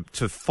 trying to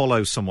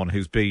follow someone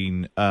who's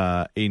been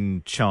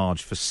in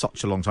charge for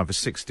such a long time, for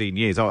 16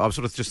 years. I was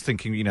sort of just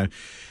thinking,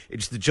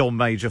 it's the John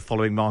Major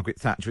following Margaret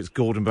Thatcher, it's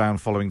Gordon Brown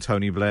following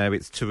Tony Blair,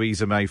 it's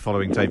Theresa May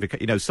following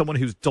David, someone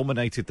who's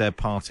dominated their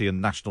party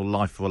and national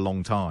life for a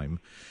long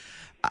time.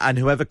 and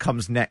whoever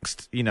comes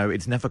next,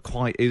 it's never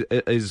quite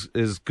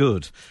as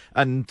good.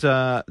 And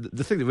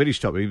the thing that really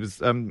struck me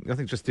was, I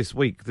think just this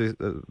week,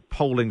 the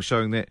polling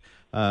showing that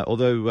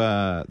although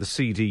the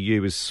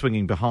CDU is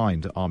swinging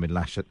behind Armin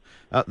Laschet,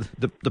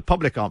 the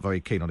public aren't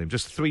very keen on him.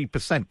 Just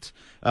 3%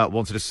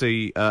 wanted to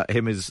see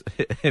him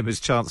as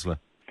Chancellor.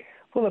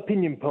 Well,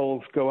 opinion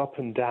polls go up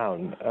and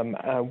down.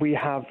 We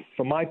have,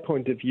 from my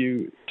point of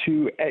view,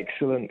 two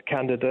excellent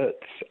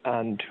candidates,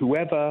 and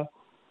whoever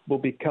will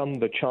become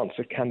the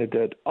Chancellor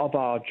candidate of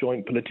our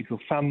joint political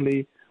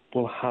family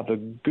will have a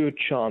good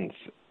chance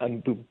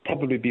and will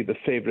probably be the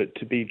favourite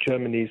to be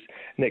Germany's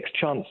next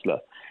Chancellor.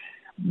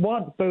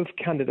 What both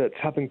candidates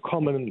have in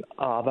common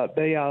are that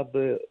they are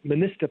the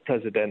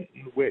minister-president,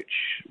 which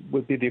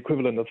would be the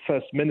equivalent of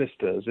first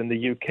ministers in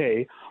the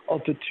UK,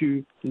 of the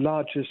two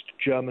largest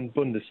German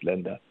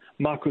Bundesländer,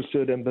 Markus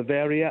Söder in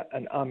Bavaria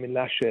and Armin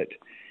Laschet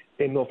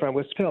in North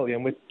Rhine-Westphalia.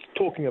 And we're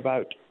talking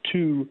about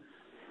two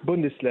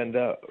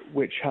Bundesländer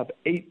which have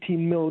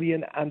 18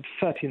 million and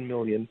 13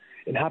 million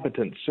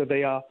inhabitants. So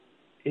they are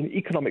in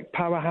economic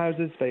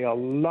powerhouses, they are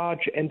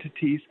large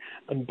entities,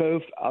 and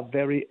both are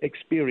very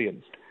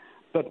experienced.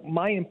 But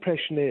my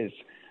impression is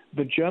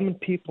the German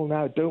people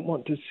now don't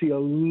want to see a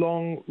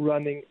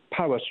long-running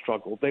power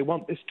struggle. They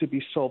want this to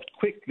be solved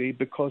quickly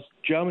because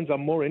Germans are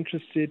more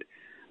interested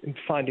in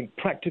finding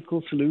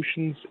practical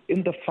solutions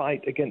in the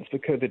fight against the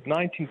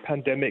COVID-19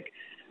 pandemic.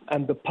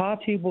 And the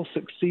party will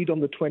succeed on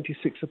the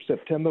 26th of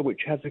September,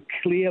 which has a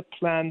clear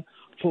plan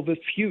for the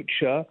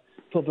future,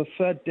 for the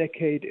third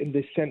decade in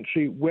this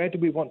century. Where do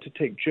we want to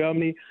take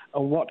Germany,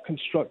 and what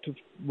constructive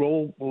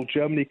role will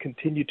Germany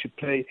continue to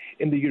play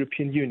in the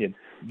European Union?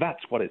 That's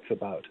what it's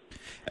about.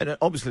 And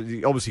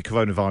obviously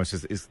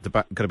coronavirus is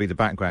going to be the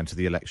background to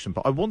the election.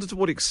 But I wonder to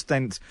what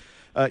extent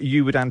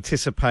you would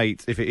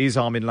anticipate, if it is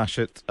Armin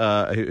Laschet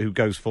who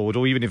goes forward,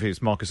 or even if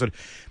it's Markus Söder,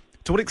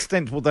 to what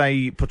extent will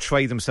they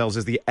portray themselves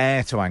as the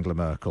heir to Angela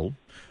Merkel?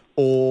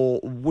 Or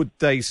would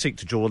they seek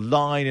to draw a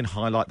line and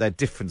highlight their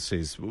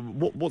differences?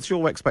 What's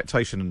your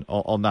expectation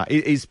on that?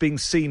 Is being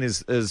seen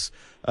as the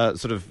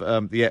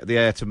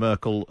heir to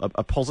Merkel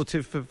a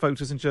positive for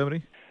voters in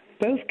Germany?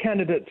 Both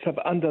candidates have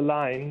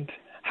underlined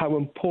how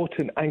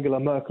important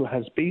Angela Merkel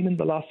has been in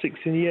the last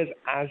 16 years,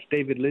 as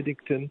David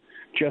Lidington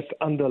just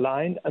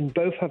underlined, and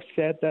both have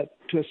said that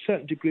to a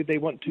certain degree they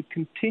want to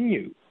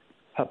continue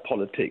her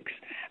politics.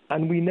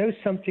 And we know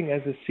something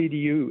as a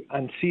CDU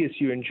and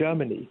CSU in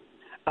Germany.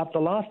 At the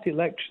last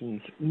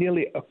elections,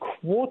 nearly a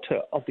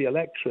quarter of the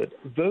electorate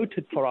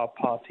voted for our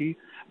party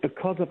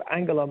because of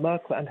Angela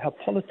Merkel and her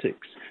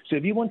politics. So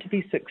if you want to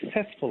be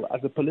successful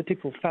as a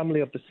political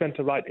family of the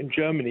center-right in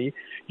Germany,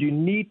 you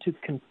need to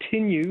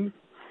continue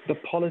the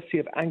policy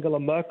of Angela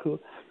Merkel,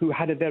 who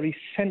had a very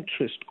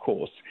centrist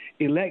course.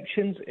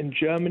 Elections in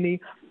Germany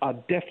are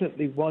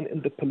definitely one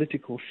in the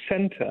political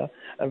center,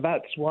 and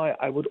that's why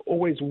I would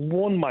always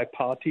warn my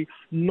party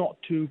not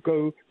to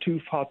go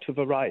too far to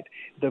the right.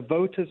 The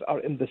voters are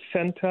in the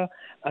center,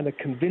 and a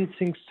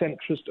convincing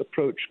centrist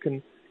approach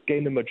can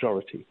gain a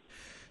majority.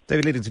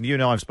 David Lidington, you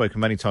and I have spoken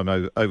many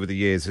times over the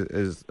years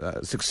as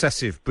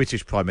successive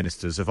British Prime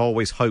Ministers have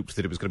always hoped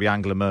that it was going to be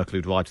Angela Merkel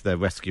who'd ride to their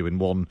rescue in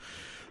one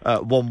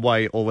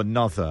way or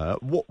another.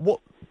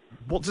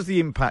 What does the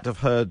impact of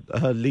her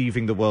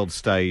leaving the world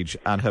stage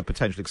and her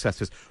potential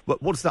successors,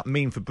 what does that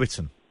mean for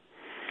Britain?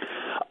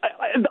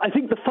 I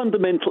think the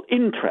fundamental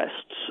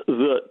interests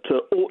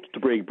that ought to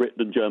bring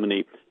Britain and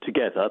Germany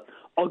together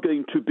are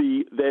going to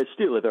be, there's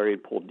still a very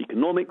important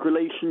economic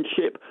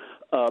relationship,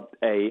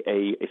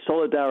 a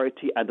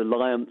solidarity and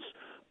alliance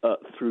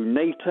through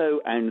NATO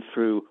and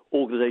through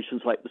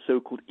organisations like the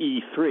so-called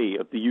E3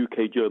 of the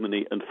UK,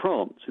 Germany and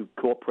France, who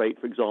cooperate,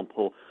 for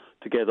example,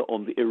 together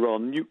on the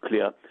Iran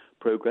nuclear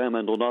programme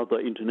and on other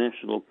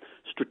international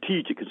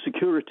strategic and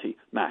security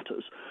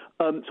matters.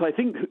 So I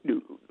think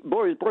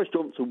Boris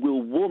Johnson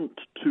will want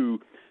to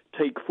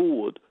take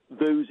forward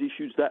those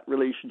issues, that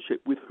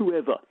relationship with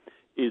whoever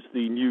is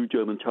the new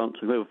German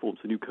Chancellor, whoever forms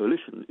the new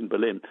coalition in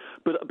Berlin.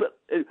 But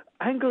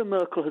Angela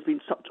Merkel has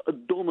been such a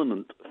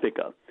dominant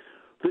figure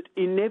that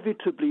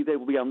inevitably there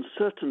will be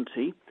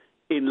uncertainty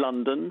in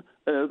London.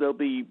 There'll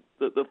be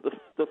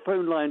the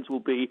phone lines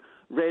will be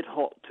red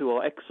hot to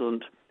our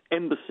excellent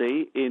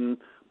embassy in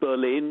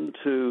Berlin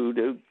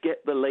to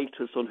get the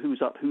latest on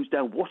who's up, who's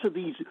down. What are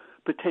these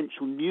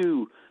potential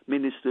new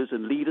ministers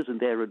and leaders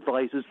and their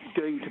advisors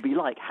going to be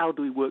like? How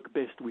do we work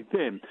best with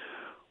them?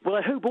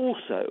 What I hope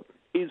also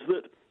is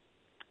that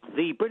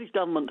the British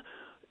government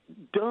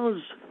does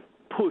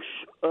push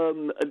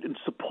and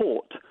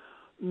support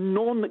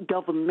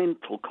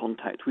non-governmental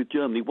contact with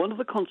Germany. One of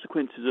the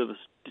consequences of us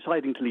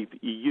deciding to leave the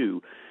EU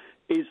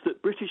is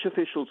that British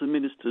officials and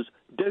ministers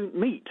don't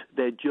meet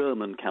their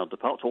German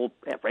counterparts or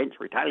their French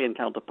or Italian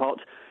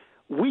counterparts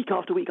week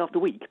after week after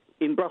week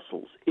in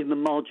Brussels, in the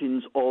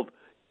margins of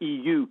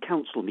EU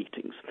council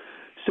meetings.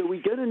 So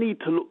we're going to need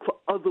to look for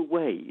other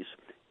ways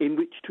in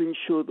which to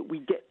ensure that we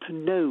get to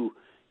know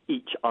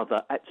each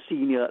other at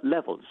senior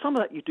levels. Some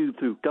of that you do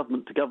through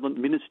government-to-government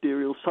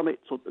ministerial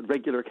summits or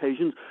regular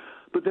occasions,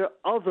 but there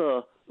are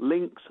other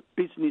links,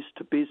 business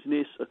to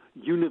business,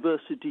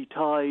 university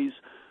ties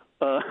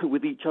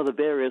with each other,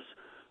 various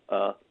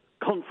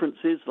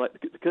conferences like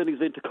the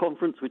Königswinter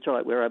Conference,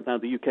 where I'm now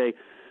the UK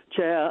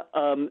chair,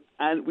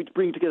 and we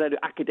bring together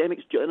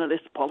academics,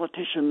 journalists,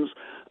 politicians,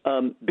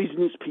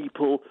 business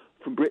people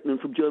from Britain and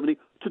from Germany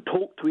to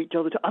talk to each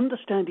other, to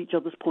understand each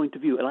other's point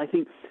of view. And I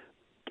think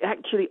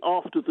actually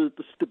after the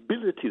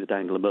stability that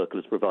Angela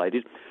Merkel has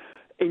provided,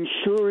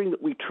 ensuring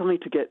that we try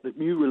to get the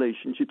new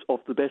relationships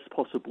off the best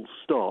possible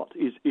start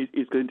is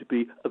going to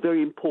be a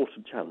very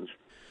important challenge.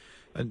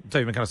 And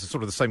David McAllister,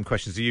 sort of the same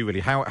questions to you, really.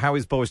 How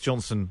is Boris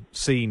Johnson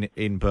seen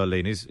in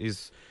Berlin?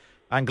 Is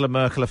Angela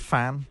Merkel a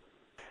fan?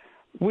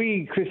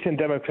 We Christian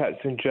Democrats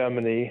in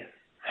Germany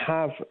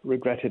have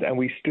regretted, and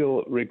we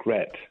still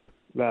regret,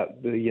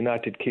 that the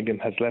United Kingdom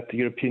has left the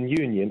European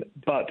Union.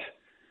 But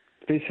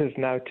this has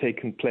now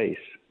taken place,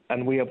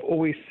 and we have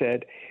always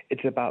said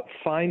it's about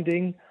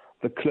finding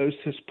the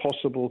closest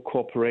possible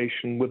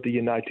cooperation with the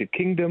United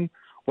Kingdom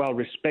while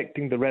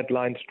respecting the red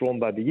lines drawn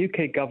by the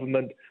UK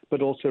government,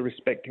 but also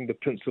respecting the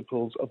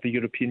principles of the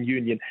European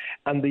Union.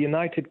 And the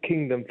United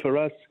Kingdom, for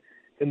us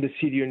in the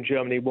CDU in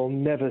Germany, will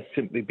never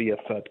simply be a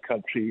third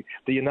country.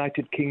 The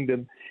United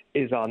Kingdom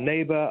is our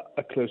neighbour,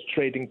 a close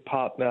trading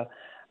partner,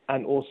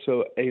 and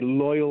also a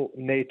loyal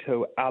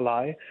NATO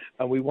ally.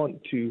 And we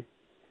want to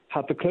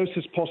have the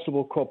closest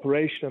possible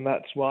cooperation, and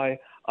that's why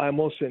I'm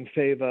also in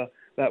favour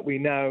that we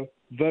now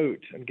vote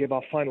and give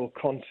our final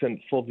consent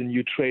for the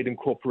new trade and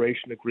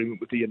cooperation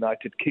agreement with the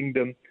United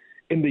Kingdom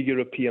in the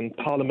European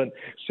Parliament,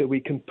 so we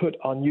can put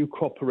our new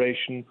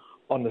cooperation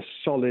on a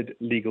solid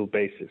legal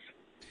basis.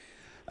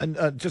 And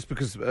just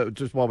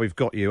while we've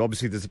got you,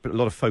 obviously there's a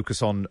lot of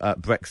focus on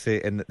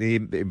Brexit and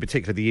in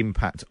particular the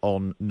impact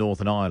on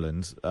Northern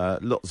Ireland.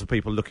 Lots of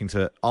people looking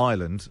to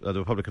Ireland, the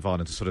Republic of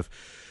Ireland, to sort of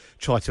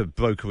try to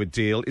broker a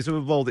deal. Is there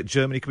a role that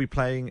Germany could be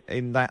playing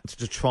in that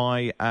to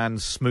try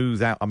and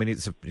smooth out? I mean,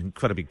 it's an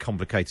incredibly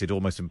complicated,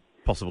 almost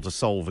impossible to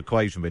solve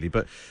equation, really.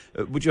 But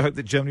would you hope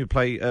that Germany would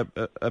play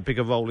a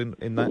bigger role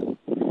in that?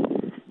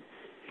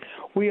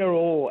 We are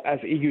all, as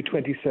EU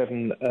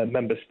 27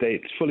 member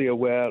states, fully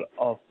aware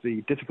of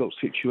the difficult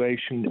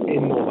situation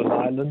in Northern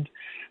Ireland,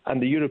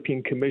 and the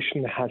European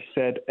Commission has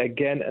said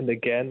again and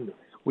again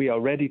we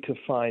are ready to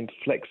find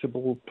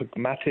flexible,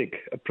 pragmatic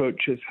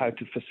approaches how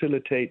to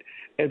facilitate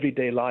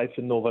everyday life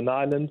in Northern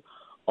Ireland.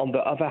 On the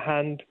other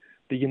hand,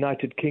 the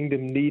United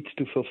Kingdom needs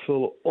to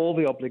fulfil all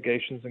the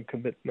obligations and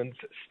commitments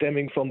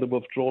stemming from the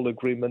withdrawal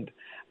agreement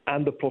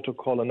and the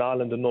protocol on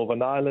Ireland and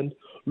Northern Ireland.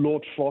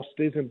 Lord Frost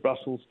is in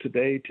Brussels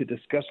today to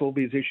discuss all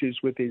these issues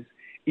with his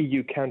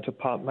EU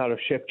counterpart, Maroš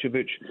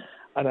Šefčovič,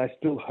 and I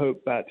still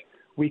hope that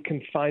we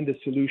can find a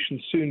solution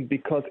soon,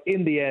 because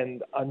in the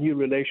end, our new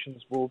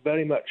relations will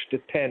very much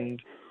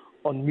depend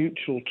on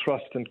mutual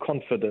trust and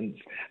confidence,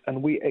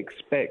 and we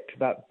expect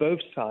that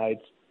both sides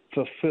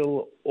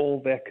fulfill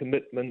all their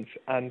commitments.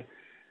 And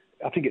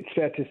I think it's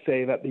fair to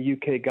say that the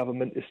UK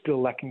government is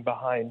still lacking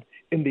behind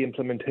in the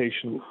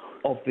implementation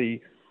of the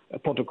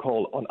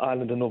protocol on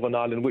Ireland and Northern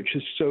Ireland, which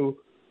is so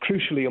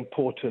crucially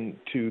important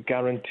to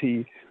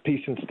guarantee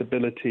peace and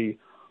stability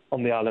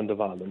on the island of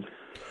Ireland.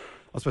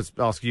 I was supposed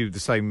to ask you the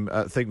same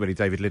thing, really,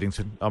 David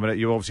Lidington. I mean,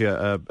 you're obviously,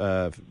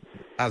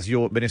 as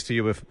your minister,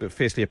 you were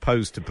fiercely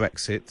opposed to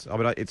Brexit. I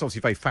mean, it's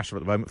obviously very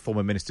fashionable at the moment,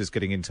 former ministers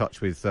getting in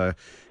touch with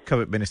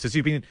current ministers.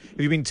 Have you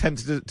been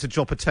tempted to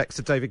drop a text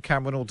to David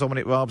Cameron or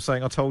Dominic Raab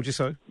saying, "I told you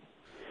so"?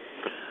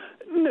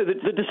 No,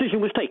 the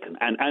decision was taken,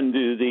 and I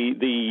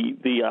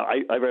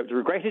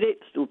regretted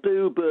it, still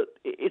do, but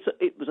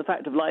it was a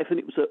fact of life, and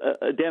it was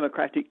a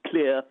democratic,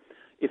 clear,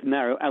 if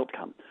narrow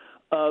outcome.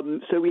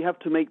 So we have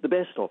to make the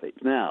best of it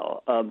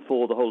now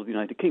for the whole of the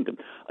United Kingdom.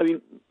 I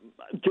mean,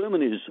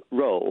 Germany's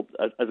role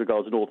as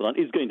regards Northern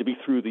Ireland is going to be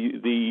through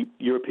the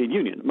European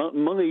Union.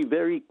 My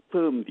very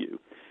firm view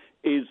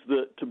is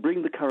that to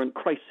bring the current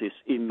crisis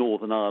in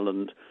Northern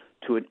Ireland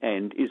to an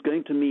end is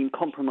going to mean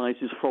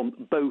compromises from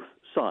both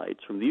sides,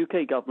 from the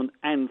UK government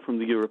and from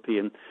the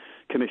European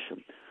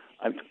Commission.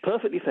 It's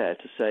perfectly fair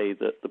to say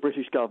that the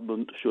British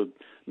government should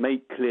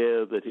make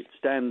clear that it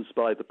stands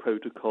by the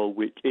protocol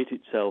which it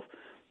itself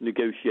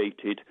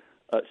negotiated,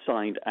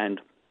 signed and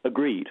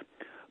agreed.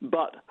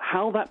 But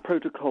how that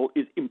protocol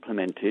is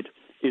implemented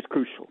is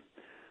crucial.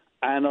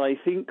 And I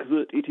think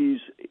that it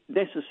is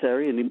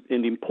necessary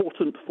and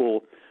important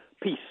for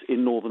peace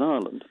in Northern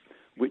Ireland,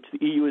 which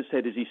the EU has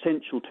said is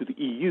essential to the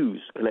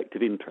EU's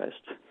collective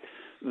interests,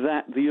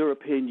 that the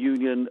European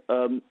Union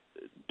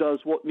does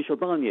what Michel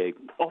Barnier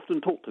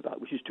often talked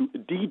about, which is to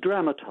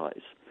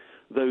de-dramatise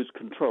those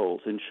controls,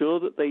 ensure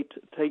that they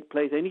take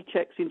place, any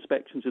checks,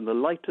 inspections, in the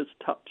lightest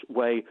touch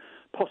way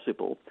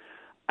possible,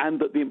 and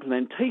that the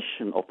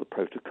implementation of the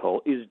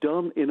protocol is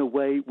done in a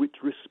way which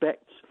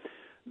respects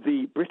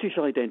the British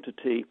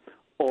identity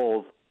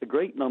of a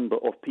great number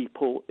of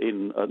people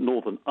in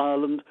Northern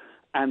Ireland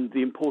and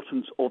the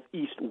importance of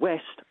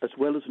East-West as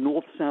well as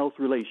North-South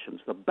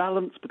relations. The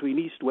balance between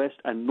East-West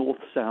and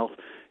North-South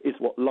is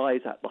what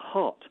lies at the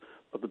heart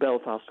of the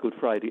Belfast Good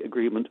Friday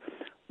Agreement,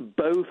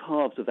 both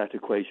halves of that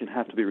equation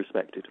have to be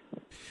respected.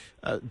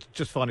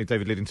 Just finally,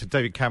 David Lidington.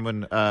 David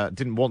Cameron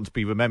didn't want to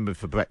be remembered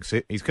for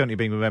Brexit. He's currently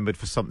being remembered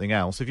for something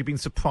else. Have you been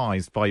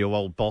surprised by your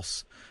old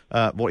boss,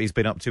 what he's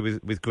been up to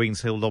with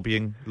Greenshill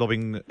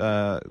lobbying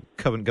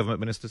current government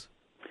ministers?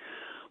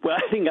 Well,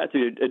 I think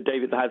actually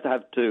David has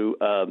to,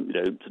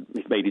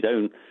 he's made his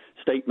own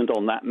statement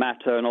on that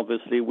matter, and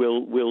obviously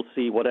we'll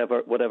see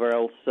whatever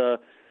else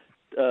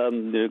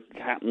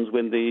happens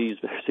when these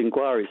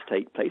inquiries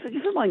take place.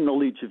 Just from my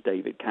knowledge of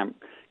David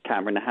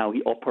Cameron and how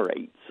he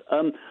operates,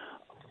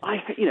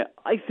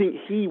 I think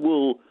he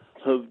will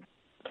have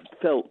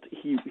felt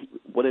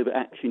whatever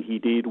action he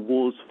did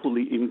was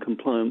fully in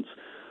compliance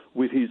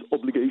with his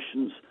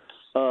obligations.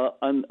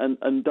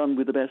 And done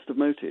with the best of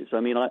motives. I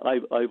mean,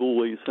 I've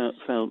always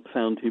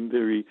found him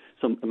a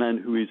man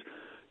who is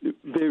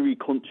very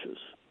conscious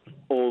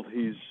of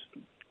his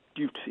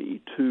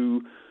duty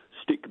to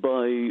stick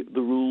by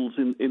the rules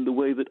in the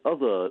way that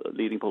other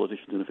leading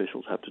politicians and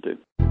officials have to do.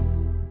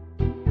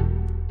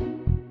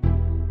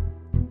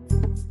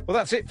 Well,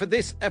 that's it for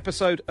this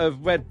episode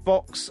of Red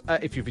Box.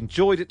 If you've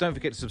enjoyed it, don't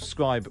forget to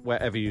subscribe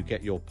wherever you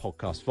get your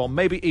podcast from.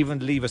 Maybe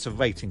even leave us a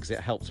rating because it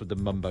helps with the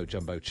Mumbo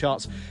Jumbo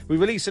charts. We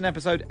release an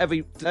episode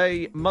every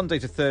day, Monday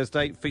to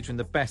Thursday, featuring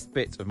the best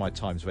bit of my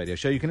Times Radio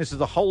show. You can listen to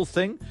the whole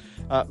thing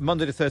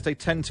Monday to Thursday,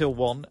 10 till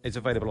 1. It's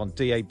available on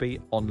DAB,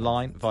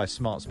 online, via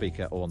smart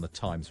speaker or on the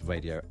Times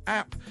Radio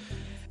app.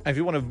 And if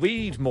you want to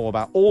read more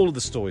about all of the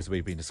stories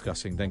we've been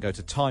discussing, then go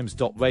to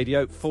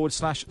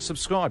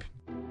times.radio/subscribe.